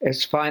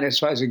 as fine as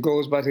far as it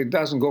goes, but it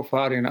doesn't go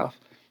far enough.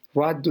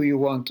 What do you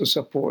want to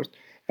support?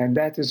 And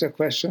that is a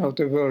question of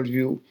the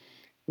worldview.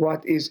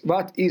 What is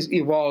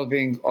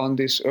evolving on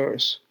this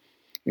earth?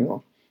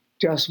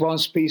 Just one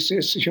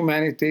species,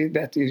 humanity,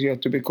 that is you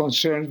have to be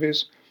concerned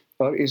with,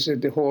 or is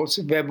it the whole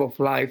web of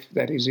life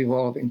that is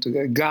evolving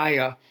together?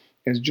 Gaia,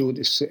 as Jude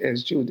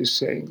is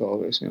saying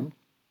always,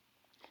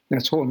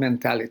 That's whole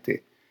mentality.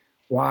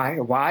 Why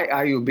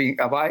are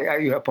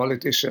you a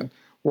politician?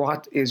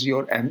 What is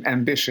your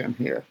ambition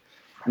here?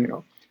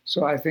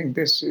 So I think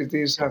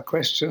these are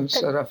questions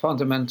that are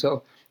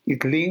fundamental.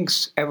 It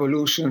links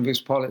evolution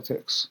with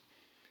politics.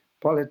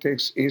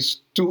 Politics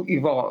is to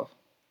evolve,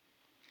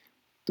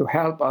 to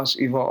help us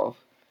evolve.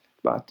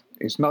 But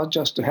it's not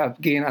just to help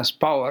gain us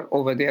power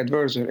over the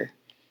adversary.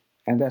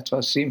 And that's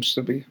what seems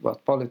to be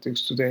what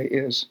politics today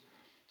is.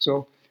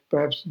 So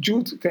perhaps,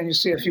 Jude, can you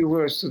say a few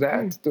words to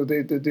that, to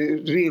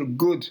the real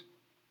good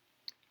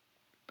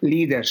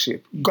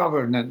leadership,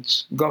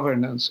 governance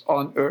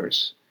on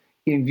earth,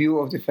 in view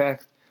of the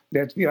fact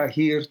that we are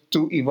here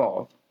to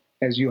evolve,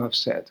 as you have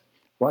said?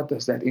 What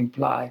does that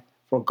imply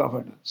for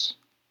governance?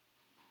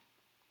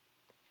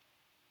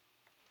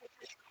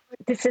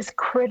 This is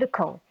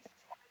critical.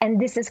 And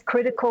this is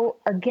critical,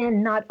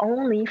 again, not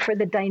only for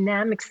the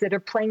dynamics that are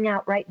playing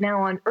out right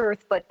now on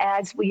Earth, but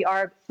as we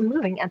are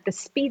moving at the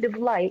speed of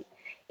light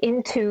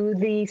into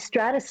the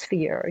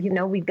stratosphere.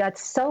 We've got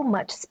so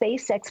much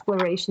space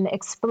exploration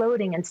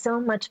exploding and so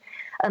much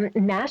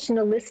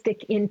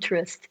nationalistic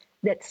interest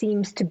that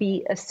seems to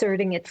be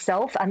asserting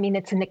itself. I mean,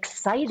 it's an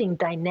exciting,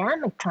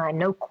 dynamic time,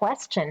 no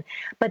question,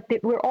 but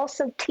that we're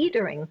also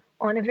teetering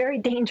on a very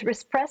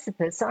dangerous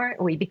precipice,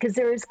 aren't we? Because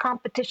there is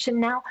competition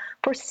now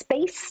for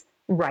space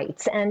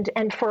rights and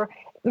for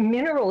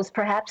minerals,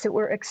 perhaps, that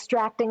we're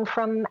extracting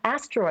from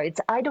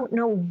asteroids. I don't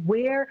know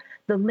where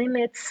the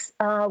limits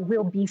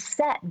will be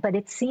set, but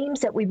it seems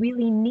that we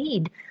really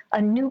need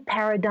a new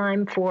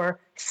paradigm for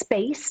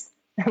space,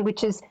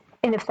 which is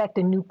in effect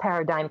a new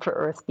paradigm for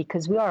Earth,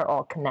 because we are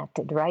all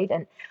connected, right?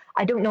 And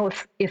I don't know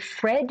if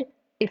Fred,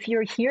 if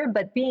you're here,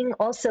 but being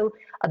also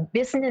a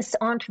business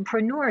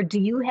entrepreneur, do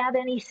you have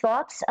any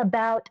thoughts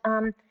about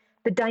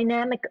the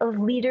dynamic of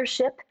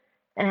leadership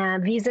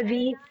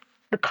vis-a-vis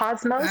the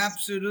cosmos?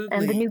 Absolutely.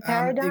 And the new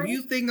paradigm? If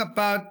you think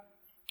about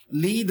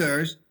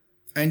leaders,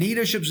 and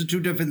leadership is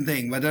two different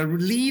things, but a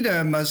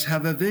leader must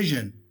have a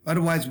vision,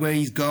 otherwise where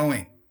he's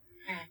going.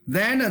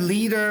 Then a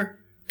leader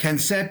can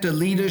set the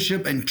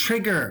leadership and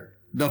trigger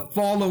the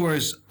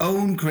followers'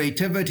 own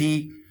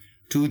creativity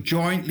to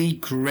jointly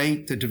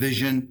create the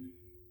vision,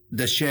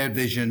 the shared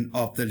vision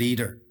of the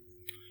leader.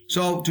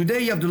 So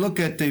today you have to look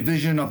at the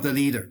vision of the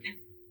leader.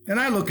 And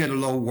I look at the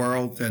whole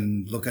world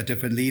and look at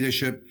different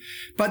leadership.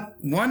 But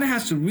one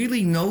has to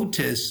really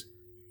notice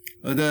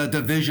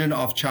the vision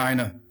of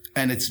China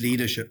and its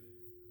leadership.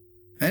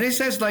 And it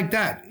says like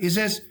that. It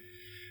says,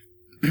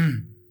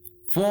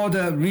 for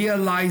the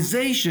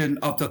realization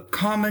of the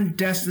common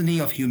destiny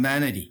of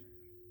humanity,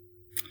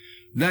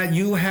 that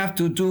you have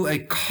to do a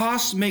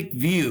cosmic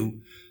view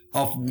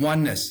of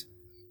oneness.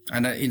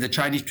 And in the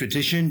Chinese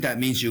tradition, that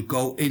means you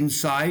go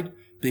inside,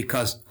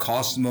 because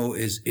cosmos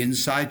is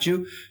inside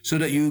you, so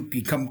that you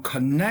become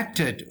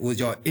connected with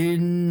your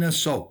inner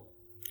soul.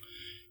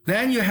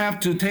 Then you have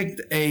to take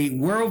a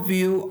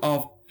worldview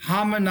of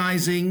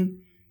harmonizing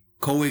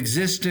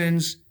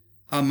coexistence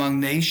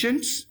among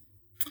nations.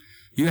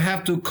 You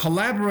have to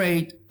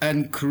collaborate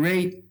and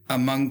create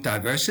among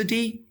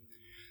diversity,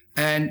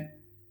 and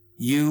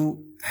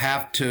you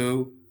have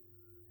to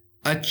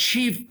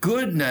achieve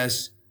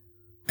goodness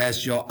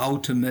as your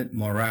ultimate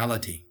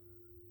morality.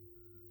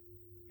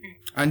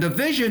 And the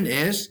vision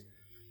is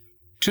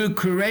to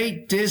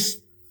create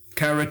this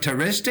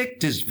characteristic,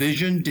 this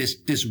vision,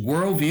 this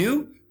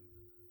worldview,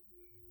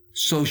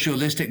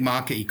 socialistic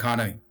market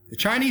economy. The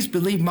Chinese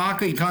believe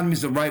market economy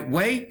is the right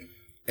way.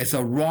 It's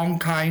a wrong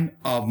kind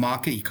of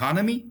market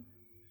economy,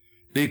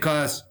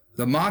 because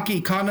the market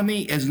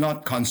economy is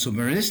not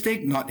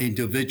consumeristic, not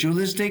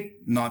individualistic,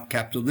 not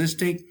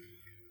capitalistic,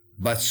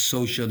 but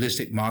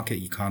socialistic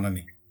market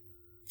economy.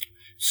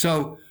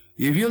 So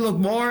If you look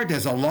more,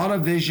 there's a lot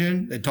of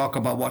vision. They talk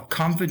about what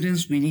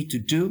confidence we need to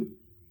do.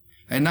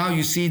 And now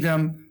you see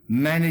them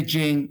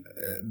managing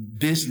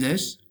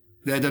business.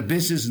 That the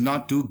business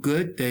not do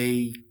good,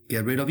 they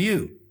get rid of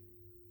you.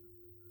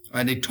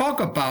 And they talk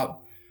about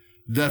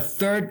the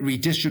third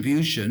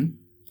redistribution,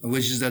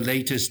 which is the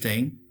latest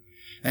thing.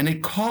 And they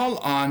call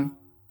on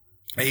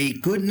a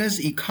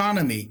goodness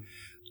economy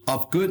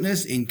of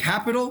goodness in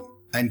capital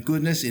and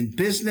goodness in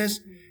business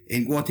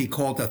in what he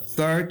called the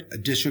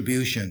third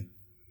distribution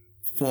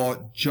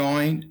for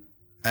joint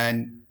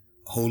and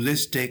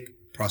holistic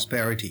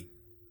prosperity.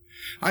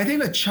 I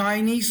think the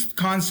Chinese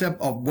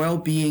concept of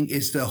well-being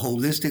is the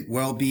holistic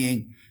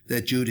well-being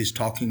that Jude is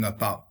talking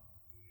about.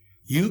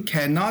 You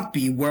cannot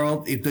be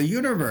well if the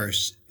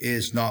universe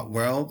is not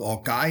well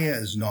or Gaia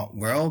is not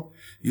well.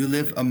 You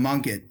live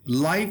among it.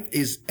 Life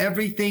is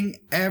everything.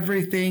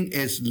 Everything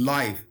is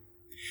life.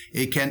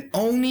 It can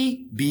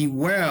only be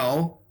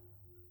well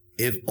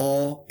if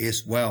all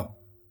is well.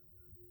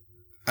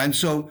 And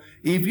so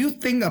if you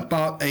think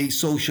about a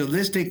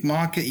socialistic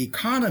market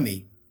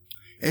economy,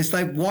 it's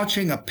like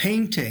watching a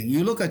painting.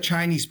 You look at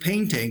Chinese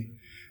painting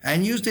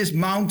and use these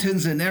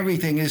mountains and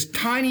everything. This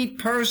tiny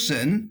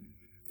person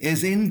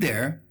is in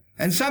there.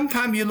 And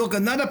sometimes you look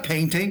at another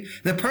painting,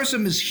 the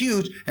person is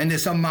huge and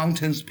there's some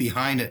mountains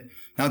behind it.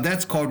 Now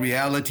that's called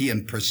reality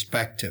and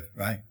perspective,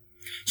 right?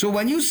 So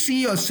when you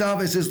see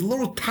yourself as this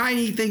little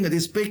tiny thing of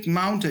this big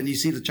mountain, you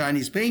see the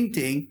Chinese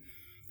painting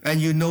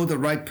and you know the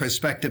right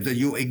perspective that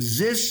you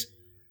exist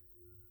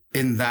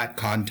in that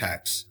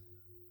context.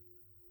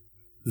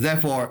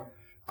 Therefore,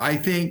 I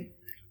think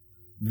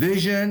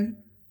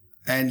vision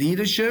and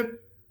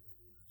leadership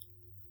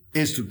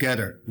is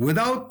together.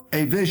 Without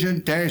a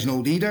vision, there is no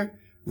leader.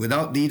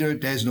 Without leader,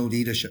 there's no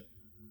leadership.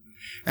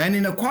 And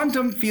in the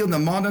quantum field, the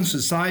modern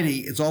society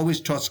is always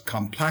trust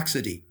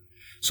complexity.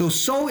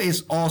 So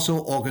is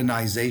also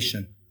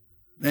organization.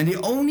 And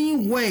the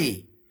only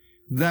way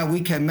that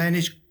we can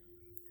manage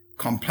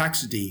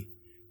complexity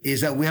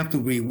is that we have to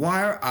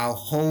rewire our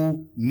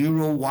whole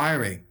neural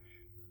wiring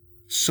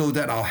so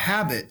that our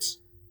habits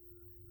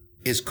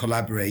is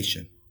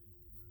collaboration.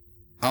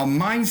 Our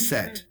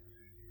mindset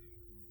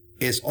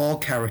is all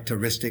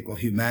characteristic of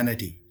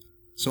humanity.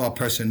 So our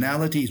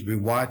personality is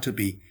required to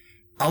be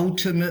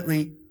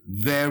ultimately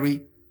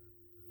very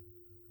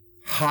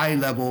high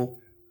level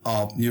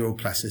of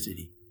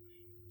neuroplasticity.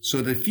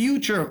 So the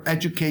future of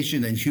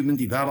education and human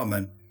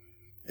development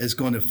is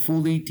going to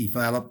fully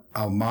develop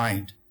our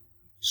mind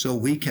so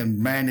we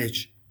can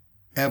manage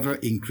ever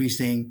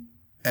increasing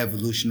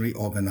evolutionary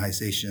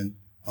organization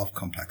of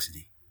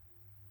complexity.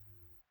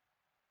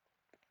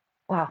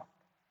 Wow,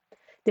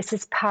 this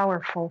is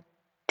powerful.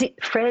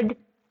 Fred,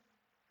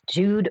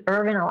 Jude,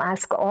 Irvin, I'll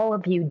ask all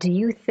of you, do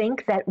you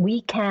think that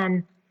we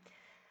can,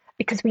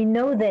 because we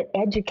know that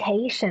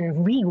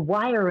education,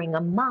 rewiring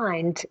a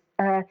mind,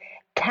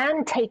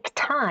 can take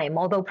time,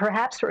 although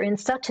perhaps we're in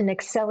such an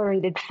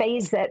accelerated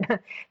phase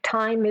that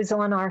time is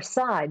on our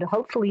side.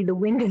 Hopefully the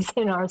wind is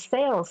in our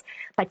sails.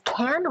 But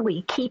can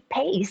we keep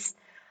pace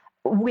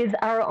with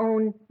our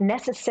own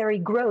necessary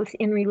growth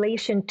in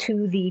relation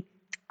to the,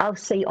 I'll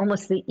say,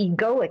 almost the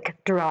egoic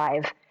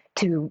drive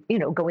to,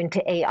 go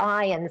into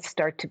AI and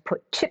start to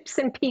put chips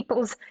in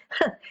people's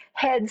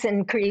heads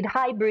and create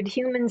hybrid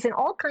humans and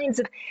all kinds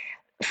of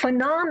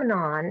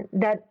phenomenon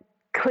that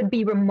could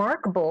be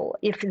remarkable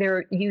if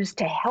they're used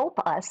to help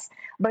us,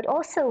 but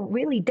also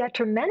really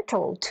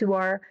detrimental to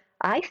our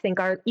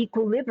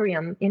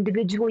equilibrium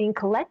individually and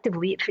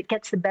collectively if it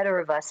gets the better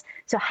of us.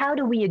 So how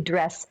do we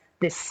address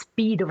this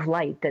speed of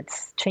light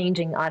that's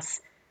changing us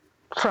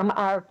from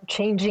our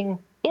changing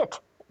it,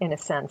 in a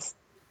sense?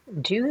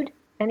 Jude,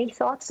 any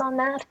thoughts on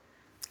that?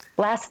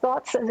 Last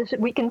thoughts, as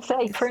we can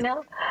say for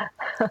now?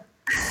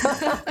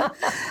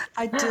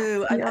 I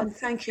do, and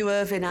thank you,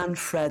 Irvin and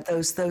Fred.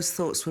 Those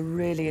thoughts were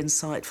really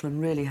insightful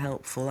and really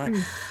helpful.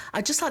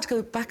 I'd just like to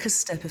go back a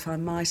step, if I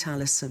might,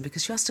 Alison,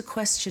 because you asked a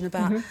question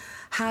about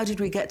how did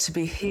we get to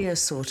be here,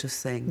 sort of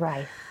thing.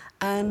 Right.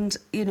 And,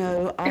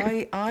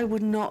 I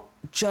would not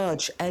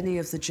judge any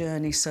of the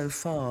journey so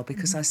far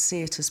because I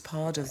see it as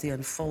part of the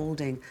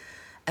unfolding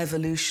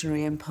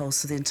evolutionary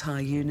impulse of the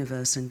entire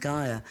universe and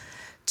Gaia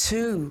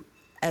to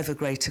ever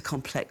greater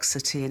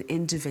complexity and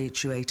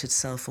individuated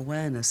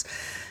self-awareness.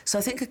 So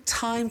I think a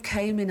time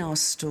came in our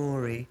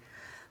story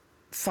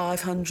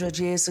 500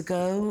 years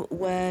ago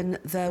when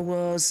there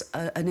was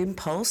an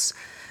impulse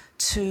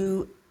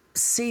to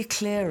see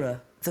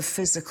clearer the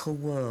physical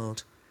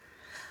world.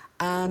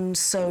 And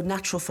so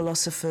natural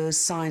philosophers,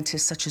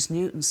 scientists such as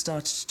Newton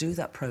started to do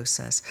that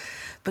process.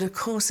 But of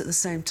course, at the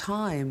same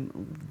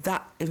time,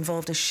 that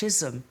involved a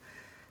schism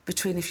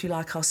between, if you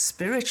like, our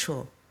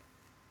spiritual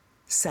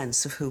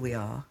sense of who we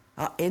are,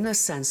 our inner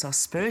sense, our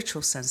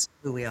spiritual sense of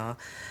who we are,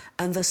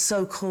 and the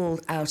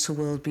so-called outer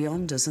world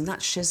beyond us. And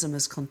that schism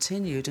has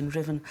continued and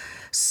driven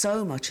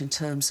so much in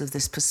terms of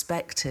this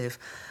perspective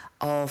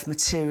of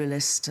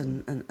materialist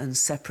and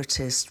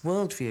separatist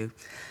worldview.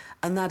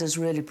 And that has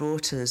really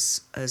brought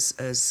us,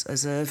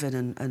 as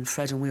Irvin and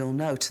Fred and we all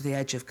know, to the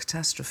edge of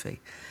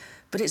catastrophe.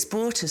 But it's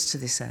brought us to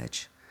this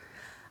edge.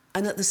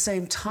 And at the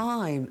same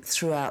time,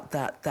 throughout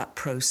that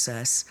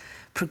process,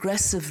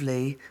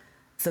 progressively,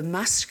 the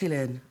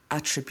masculine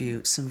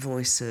attributes and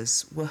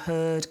voices were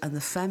heard, and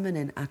the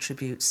feminine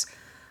attributes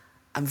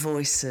and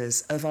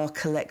voices of our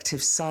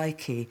collective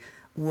psyche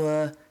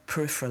were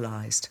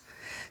peripheralized.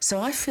 So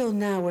I feel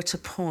now we're at a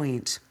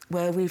point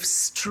where we've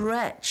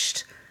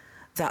stretched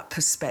that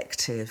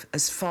perspective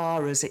as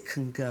far as it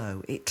can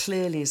go. It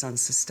clearly is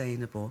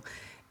unsustainable.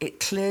 It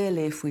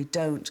clearly, if we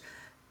don't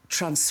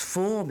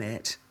transform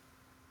it,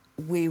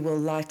 we will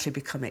likely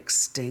become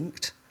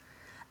extinct.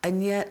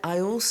 And yet I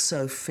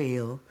also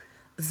feel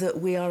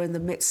that we are in the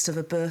midst of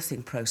a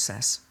birthing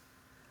process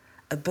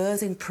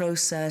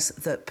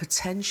that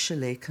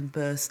potentially can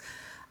birth,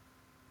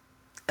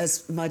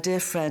 as my dear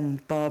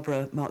friend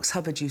Barbara Marx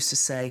Hubbard used to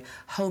say,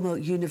 Homo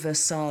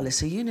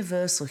universalis, a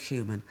universal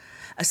human,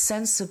 a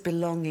sense of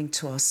belonging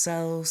to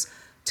ourselves,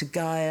 to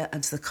Gaia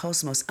and to the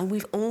cosmos. And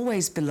we've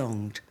always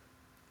belonged.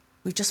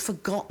 We've just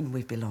forgotten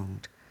we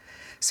belonged.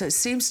 So it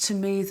seems to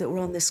me that we're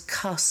on this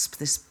cusp,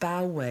 this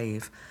bow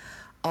wave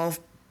of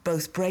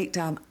both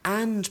breakdown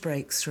and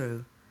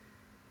breakthrough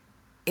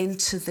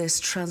into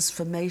this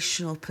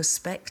transformational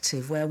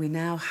perspective where we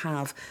now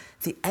have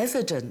the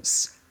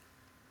evidence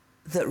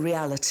that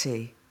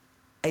reality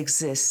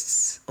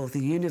exists, or the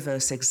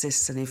universe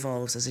exists and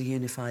evolves as a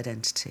unified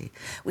entity.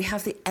 We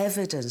have the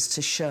evidence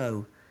to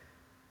show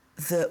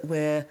that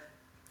we're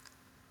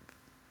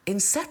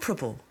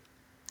inseparable,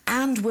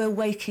 and we're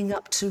waking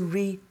up to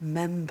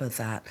remember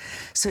that.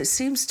 So it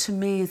seems to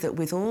me that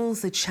with all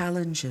the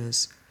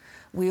challenges,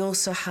 we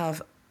also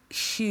have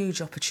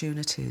huge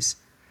opportunities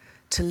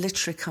to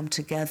literally come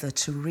together,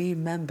 to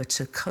remember,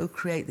 to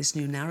co-create this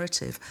new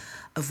narrative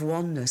of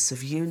oneness,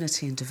 of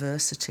unity and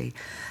diversity.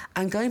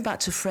 And going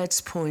back to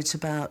Fred's point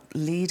about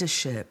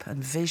leadership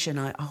and vision,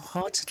 I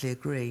wholeheartedly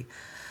agree.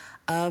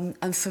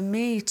 And for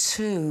me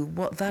too,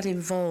 what that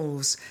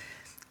involves,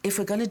 if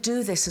we're going to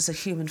do this as a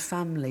human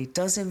family,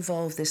 does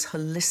involve this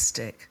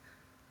holistic,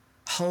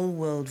 whole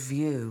world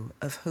view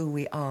of who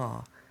we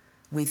are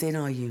within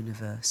our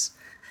universe.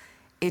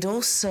 It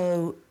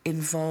also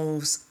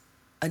involves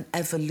an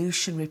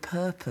evolutionary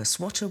purpose.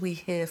 What are we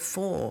here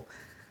for?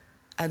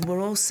 And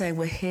we're all saying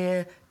we're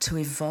here to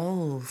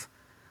evolve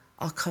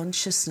our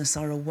consciousness,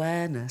 our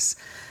awareness.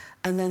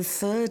 And then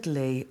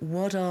thirdly,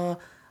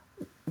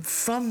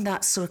 from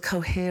that sort of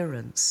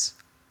coherence,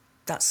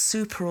 that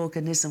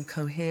superorganism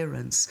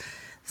coherence,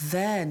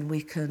 then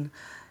we can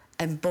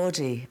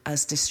embody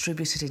as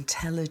distributed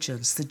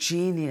intelligence the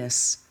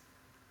genius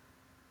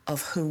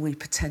of who we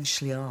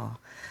potentially are.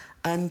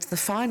 And the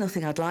final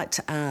thing I'd like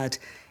to add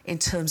in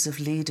terms of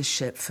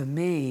leadership for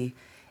me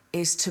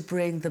is to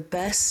bring the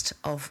best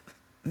of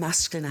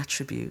masculine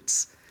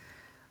attributes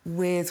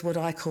with what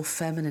I call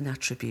feminine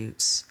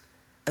attributes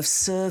of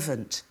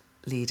servant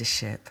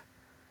leadership,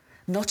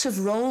 not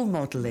of role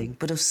modelling,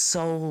 but of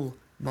soul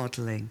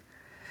modelling,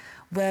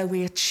 where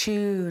we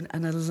attune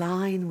and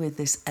align with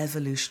this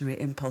evolutionary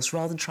impulse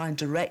rather than try and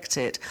direct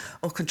it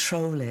or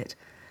control it,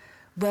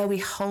 where we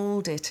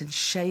hold it and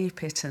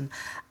shape it and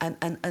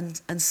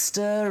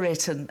stir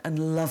it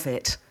and love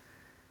it.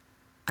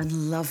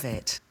 And love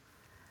it.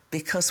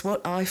 Because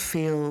what I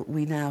feel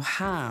we now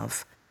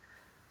have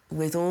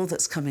with all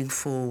that's coming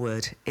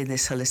forward in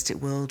this holistic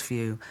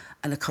worldview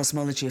and a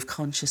cosmology of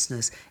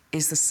consciousness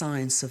is the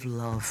science of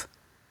love.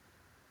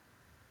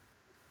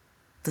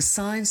 The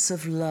science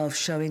of love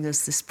showing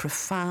us this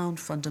profound,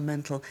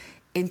 fundamental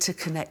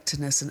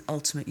interconnectedness and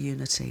ultimate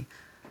unity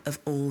of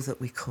all that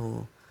we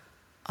call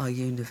our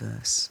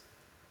universe,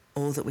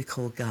 all that we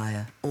call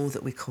Gaia, all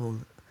that we call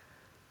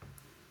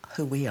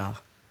who we are.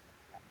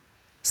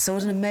 So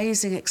what an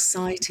amazing,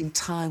 exciting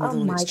time with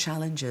all its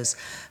challenges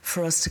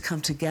for us to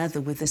come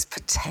together with this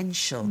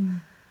potential,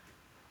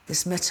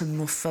 this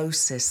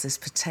metamorphosis, this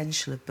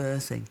potential of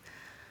birthing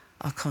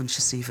our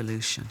conscious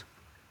evolution.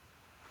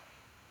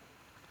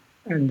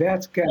 And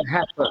that can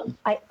happen.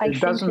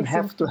 It doesn't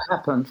have to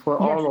happen for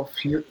all of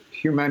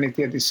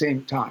humanity at the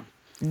same time.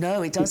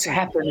 No, it doesn't. It's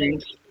happening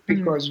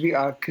because we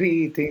are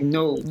creating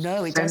nodes,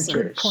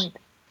 centers,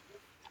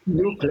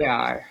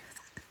 nuclei.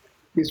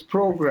 This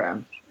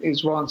program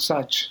is one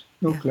such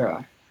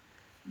nuclei.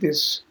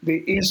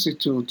 The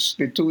institutes,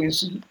 the two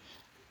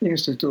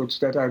institutes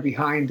that are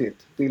behind it,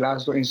 the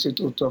Laszlo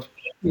Institute of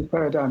New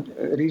Paradigm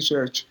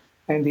Research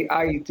and the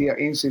IITIA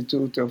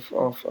Institute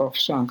of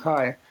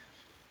Shanghai,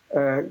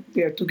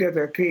 they are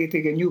together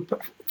creating a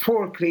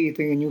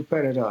new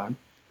paradigm.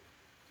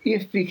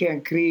 If we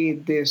can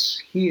create this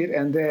here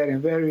and there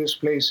in various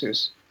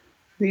places,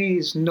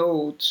 these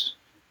nodes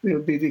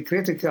will be the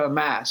critical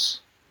mass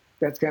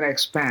that can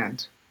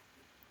expand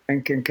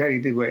and can carry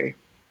the way.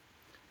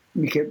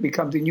 We can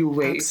become the new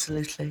wave.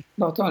 Absolutely.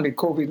 Not only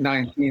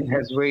COVID-19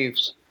 has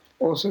waves,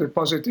 also the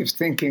positive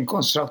thinking,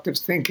 constructive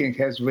thinking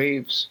has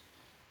waves.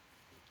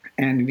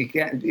 And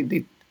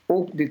the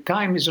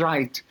time is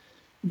right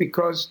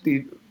because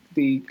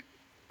the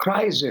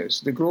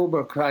crisis, the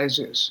global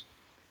crisis,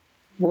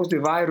 both the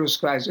virus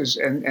crisis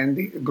and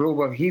the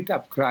global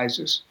heat-up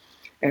crisis,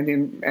 and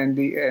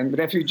the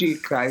refugee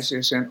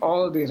crisis and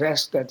all the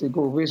rest that we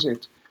go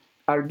visit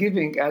are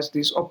giving us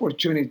this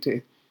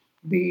opportunity,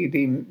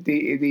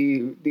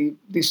 the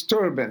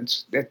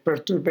disturbance, that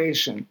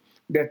perturbation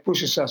that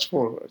pushes us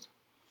forward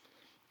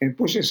and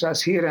pushes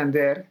us here and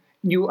there.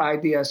 New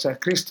ideas are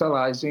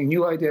crystallizing,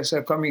 new ideas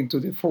are coming to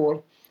the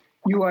fore,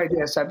 new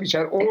ideas which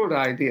are old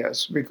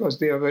ideas because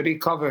they are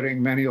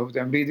recovering, many of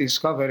them,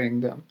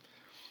 rediscovering them,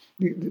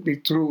 the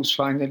truths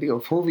finally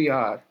of who we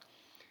are.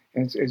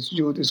 And as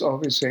Jude is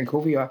always saying, who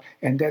we are,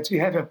 and that we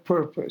have a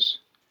purpose,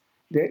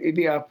 that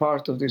we are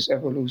part of this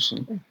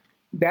evolution.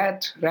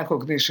 That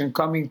recognition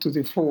coming to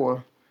the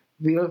fore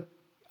will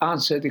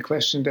answer the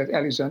question that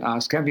Alison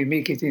asked, can we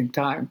make it in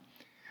time?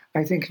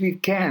 I think we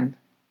can,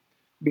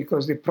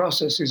 because the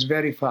process is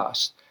very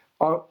fast.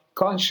 Our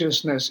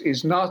consciousness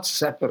is not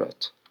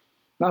separate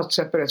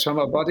from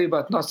our body,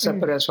 but not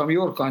separate from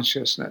your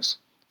consciousness,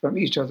 from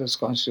each other's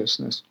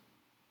consciousness.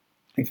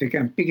 If we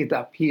can pick it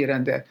up here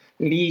and there,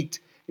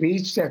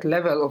 reach that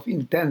level of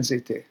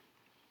intensity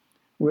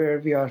where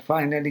we are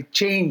finally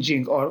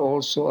changing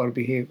our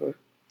behavior,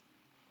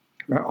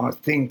 where our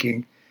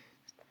thinking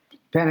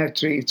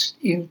penetrates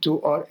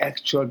into our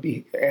actual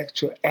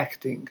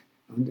acting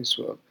on this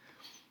world.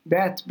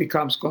 That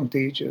becomes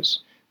contagious.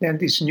 Then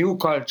this new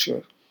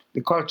culture,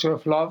 the culture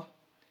of love,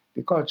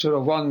 the culture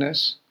of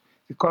oneness,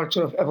 the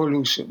culture of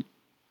evolution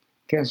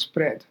can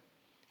spread.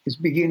 It's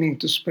beginning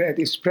to spread.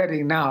 It's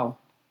spreading now.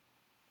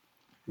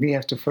 We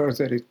have to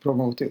further it,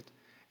 promote it.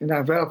 And I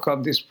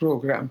welcome this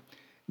program,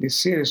 this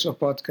series of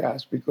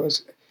podcasts,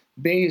 because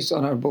based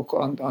on our book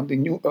on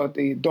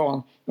the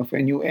dawn of a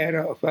new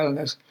era of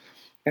wellness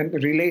and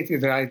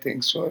related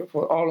writings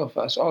for all of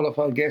us, all of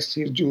our guests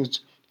here,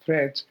 Jude's,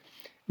 Fred's,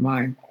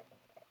 mine,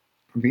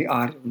 we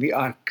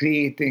are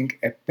creating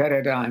a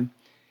paradigm.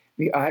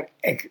 We are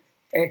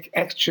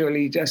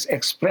actually just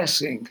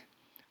expressing,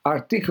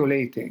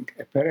 articulating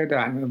a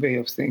paradigm, a way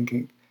of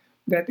thinking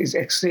that is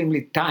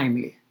extremely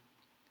timely.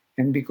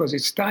 And because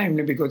it's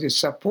timely, because it's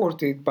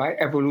supported by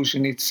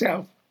evolution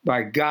itself,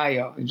 by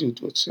Gaia,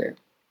 Jude would say,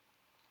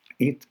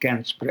 it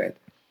can spread.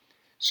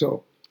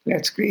 So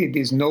let's create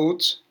these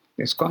nodes,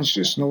 these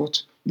conscious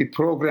nodes, the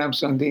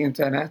programs on the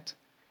internet,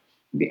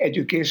 the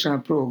educational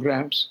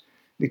programs,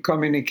 the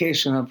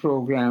communicational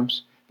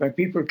programs, where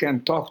people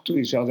can talk to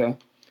each other,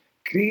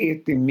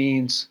 create the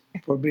means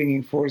for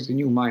bringing forth the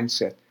new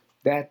mindset.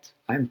 That,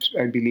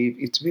 I believe,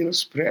 it will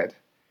spread.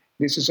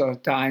 This is our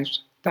task,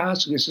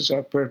 this is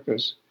our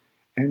purpose.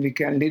 And we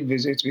can live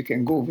with it, we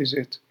can go with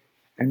it.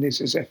 And this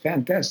is a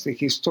fantastic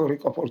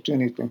historic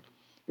opportunity.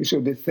 We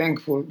should be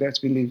thankful that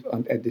we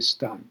live at this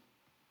time.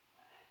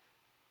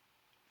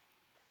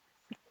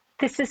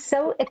 This is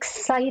so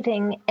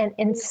exciting and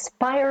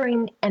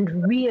inspiring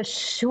and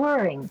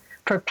reassuring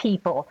for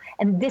people.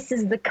 And this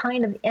is the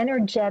kind of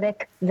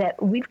energetic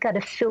that we've got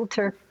to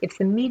filter. If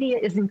the media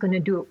isn't going to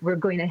do it, we're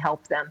going to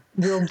help them.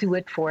 We'll do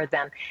it for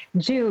them.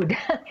 Jude,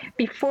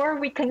 before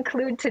we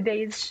conclude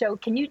today's show,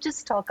 can you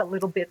just talk a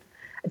little bit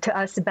to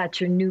us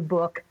about your new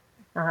book,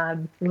 a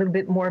little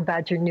bit more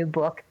about your new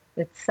book?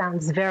 It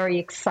sounds very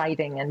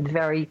exciting and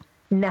very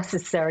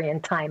necessary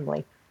and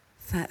timely.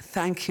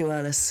 Thank you,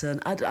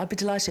 Alison. I'd be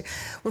delighted.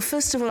 Well,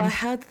 first of all, I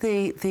had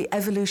the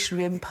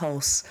evolutionary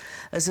impulse,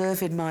 as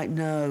Irvin might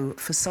know,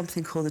 for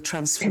something called the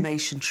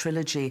Transformation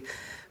Trilogy,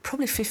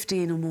 probably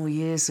 15 or more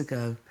years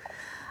ago.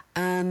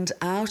 And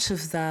out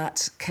of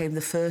that came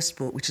the first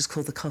book, which is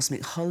called The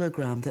Cosmic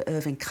Hologram, that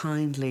Irvin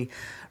kindly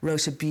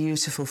wrote a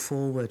beautiful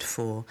foreword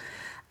for.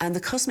 And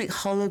the Cosmic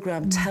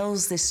Hologram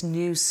tells this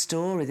new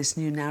story, this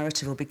new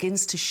narrative, or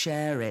begins to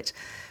share it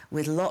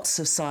with lots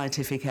of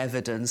scientific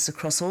evidence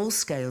across all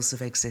scales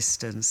of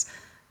existence,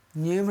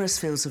 numerous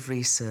fields of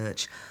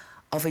research,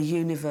 of a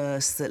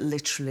universe that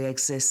literally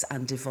exists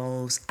and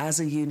evolves as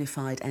a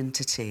unified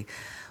entity,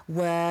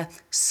 where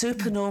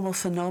supernormal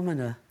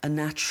phenomena are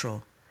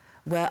natural,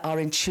 where our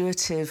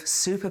intuitive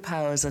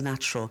superpowers are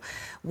natural,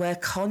 where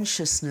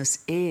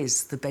consciousness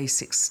is the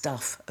basic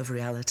stuff of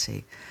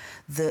reality.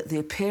 The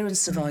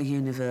appearance of our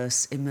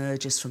universe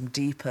emerges from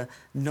deeper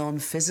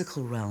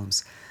non-physical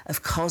realms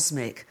of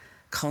cosmic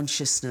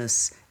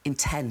consciousness,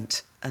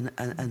 intent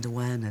and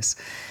awareness.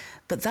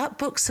 But that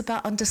book's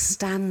about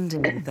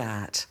understanding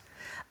that.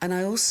 And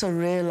I also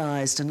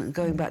realised, and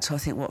going back to I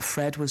think what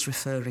Fred was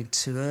referring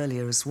to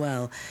earlier as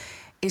well,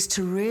 is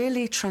to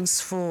really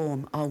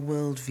transform our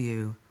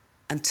worldview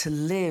and to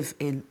live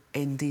in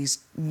these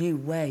new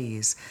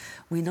ways.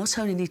 We not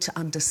only need to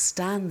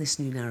understand this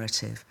new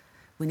narrative,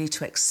 we need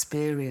to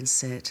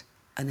experience it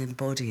and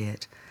embody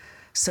it.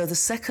 So the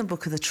second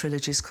book of the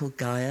trilogy is called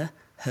Gaia,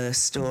 Her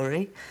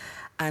Story.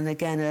 And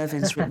again,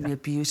 Irvin's written me a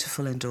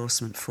beautiful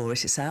endorsement for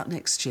it. It's out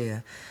next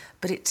year.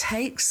 But it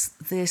takes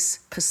this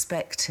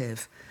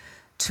perspective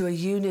to a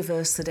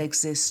universe that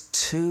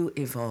exists to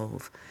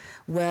evolve,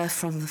 where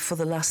for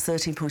the last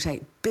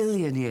 13.8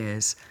 billion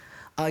years,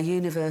 our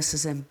universe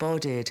has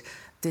embodied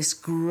this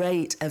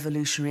great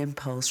evolutionary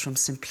impulse from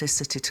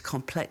simplicity to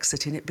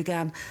complexity. And it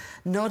began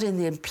not in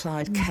the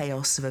implied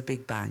chaos of a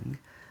Big Bang,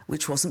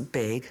 which wasn't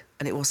big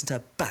and it wasn't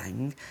a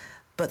bang,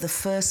 but the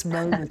first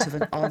moment of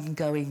an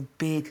ongoing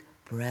big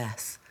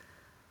breath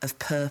of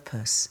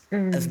purpose,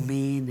 of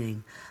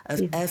meaning,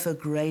 of ever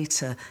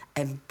greater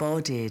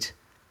embodied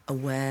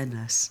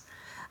awareness.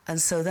 And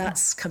so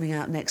that's coming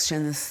out next year.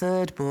 And the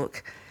third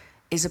book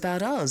is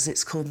about us.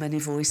 It's called Many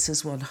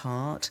Voices, One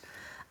Heart.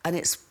 And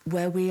it's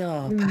where we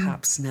are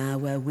perhaps now,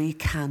 where we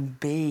can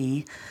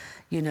be,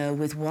 you know,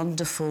 with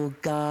wonderful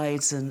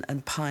guides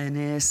and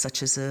pioneers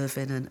such as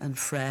Irvin and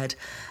Fred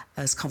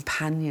as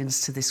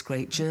companions to this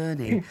great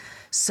journey.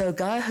 So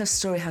Gaia, her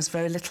story, has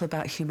very little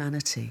about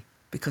humanity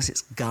because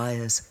it's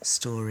Gaia's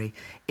story.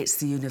 It's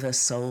the universe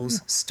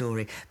soul's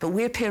story. But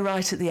we appear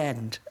right at the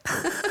end.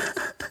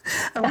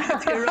 And we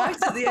appear right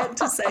at the end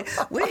to say,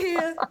 we're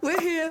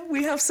here,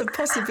 we have some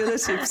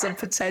possibility, some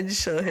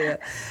potential here.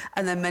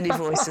 And then Many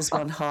Voices,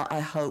 One Heart,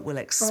 I hope, will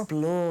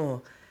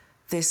explore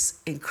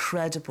this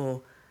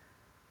incredible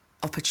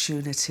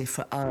opportunity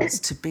for us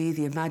to be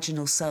the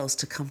imaginal selves,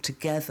 to come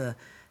together,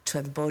 to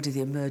embody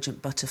the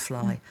emergent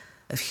butterfly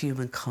of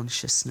human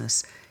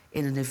consciousness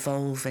in an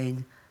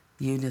evolving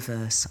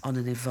universe, on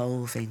an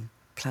evolving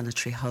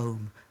planetary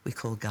home we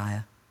call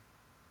Gaia.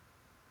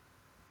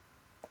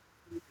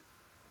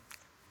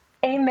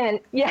 Amen.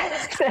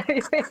 Yes.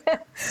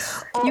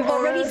 You've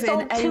already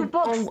sold 2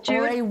 books,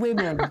 Jude. Or a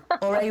women.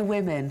 Or a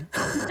women.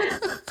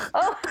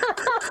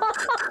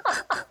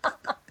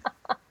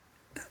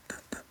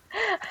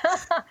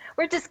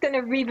 We're just going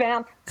to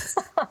revamp.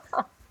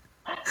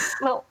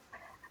 Well,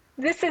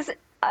 this is,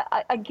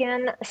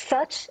 again,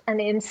 such an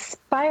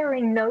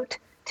inspiring note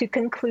to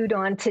conclude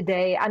on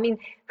today. I mean,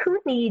 who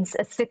needs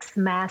a 6th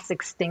mass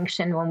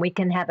extinction when we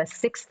can have a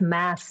 6th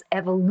mass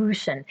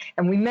evolution?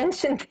 And we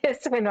mentioned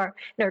this in our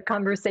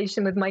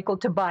conversation with Michael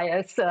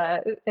Tobias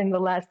in the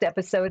last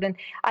episode. And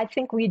I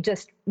think we're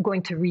just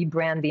going to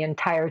rebrand the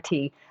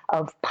entirety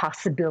of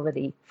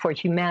possibility for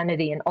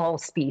humanity and all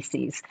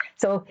species.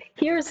 So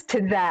here's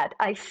to that.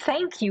 I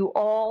thank you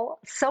all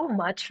so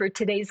much for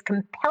today's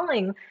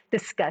compelling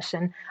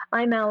discussion.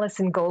 I'm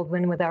Alison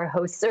Goldwyn with our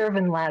hosts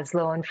Irvin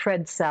Laszlo and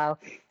Fred Sau,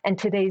 and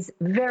today's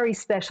very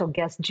special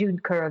guest,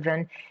 Jude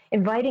Currivan,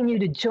 inviting you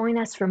to join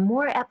us for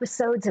more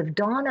episodes of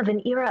Dawn of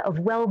an Era of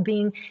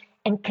Well-Being.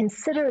 And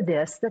consider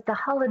this, that the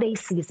holiday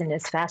season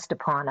is fast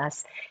upon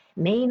us.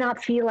 May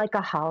not feel like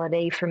a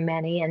holiday for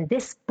many, and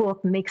this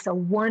book makes a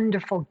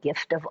wonderful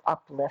gift of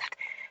uplift.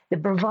 The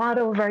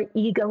bravado of our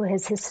ego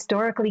has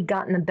historically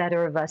gotten the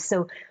better of us.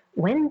 So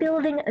when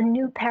building a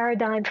new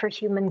paradigm for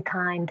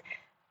humankind,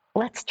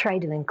 let's try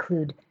to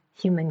include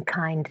human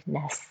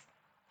kindness.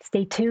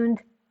 Stay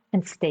tuned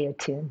and stay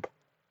attuned.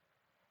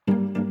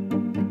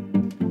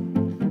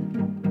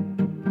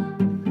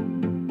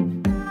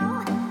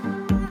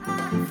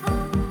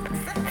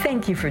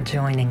 Thank you for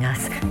joining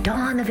us.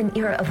 Dawn of an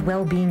Era of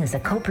Well-Being is a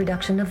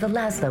co-production of the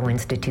Laszlo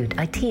Institute,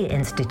 ITEA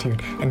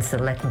Institute, and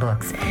Select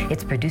Books.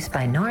 It's produced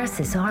by Nora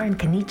Cesar and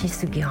Kenichi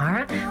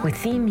Sugihara, with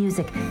theme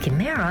music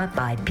Chimera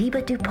by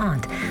Biba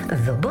DuPont.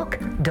 The book,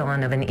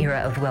 Dawn of an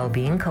Era of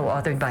Well-Being,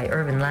 co-authored by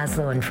Irvin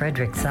Laszlo and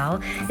Frederick Sau,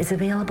 is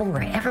available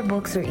wherever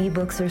books or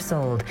ebooks are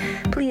sold.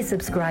 Please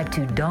subscribe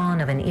to Dawn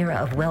of an Era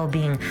of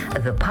Well-Being,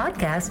 the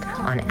podcast,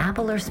 on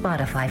Apple or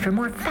Spotify for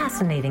more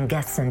fascinating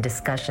guests and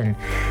discussion.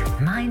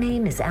 My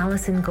name is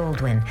Alison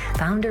Goldwyn,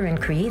 founder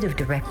and creative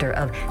director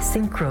of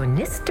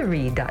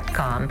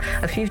Synchronicity.com,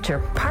 a future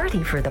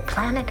party for the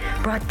planet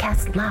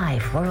broadcast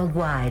live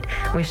worldwide.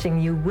 Wishing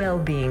you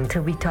well-being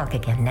till we talk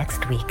again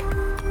next week.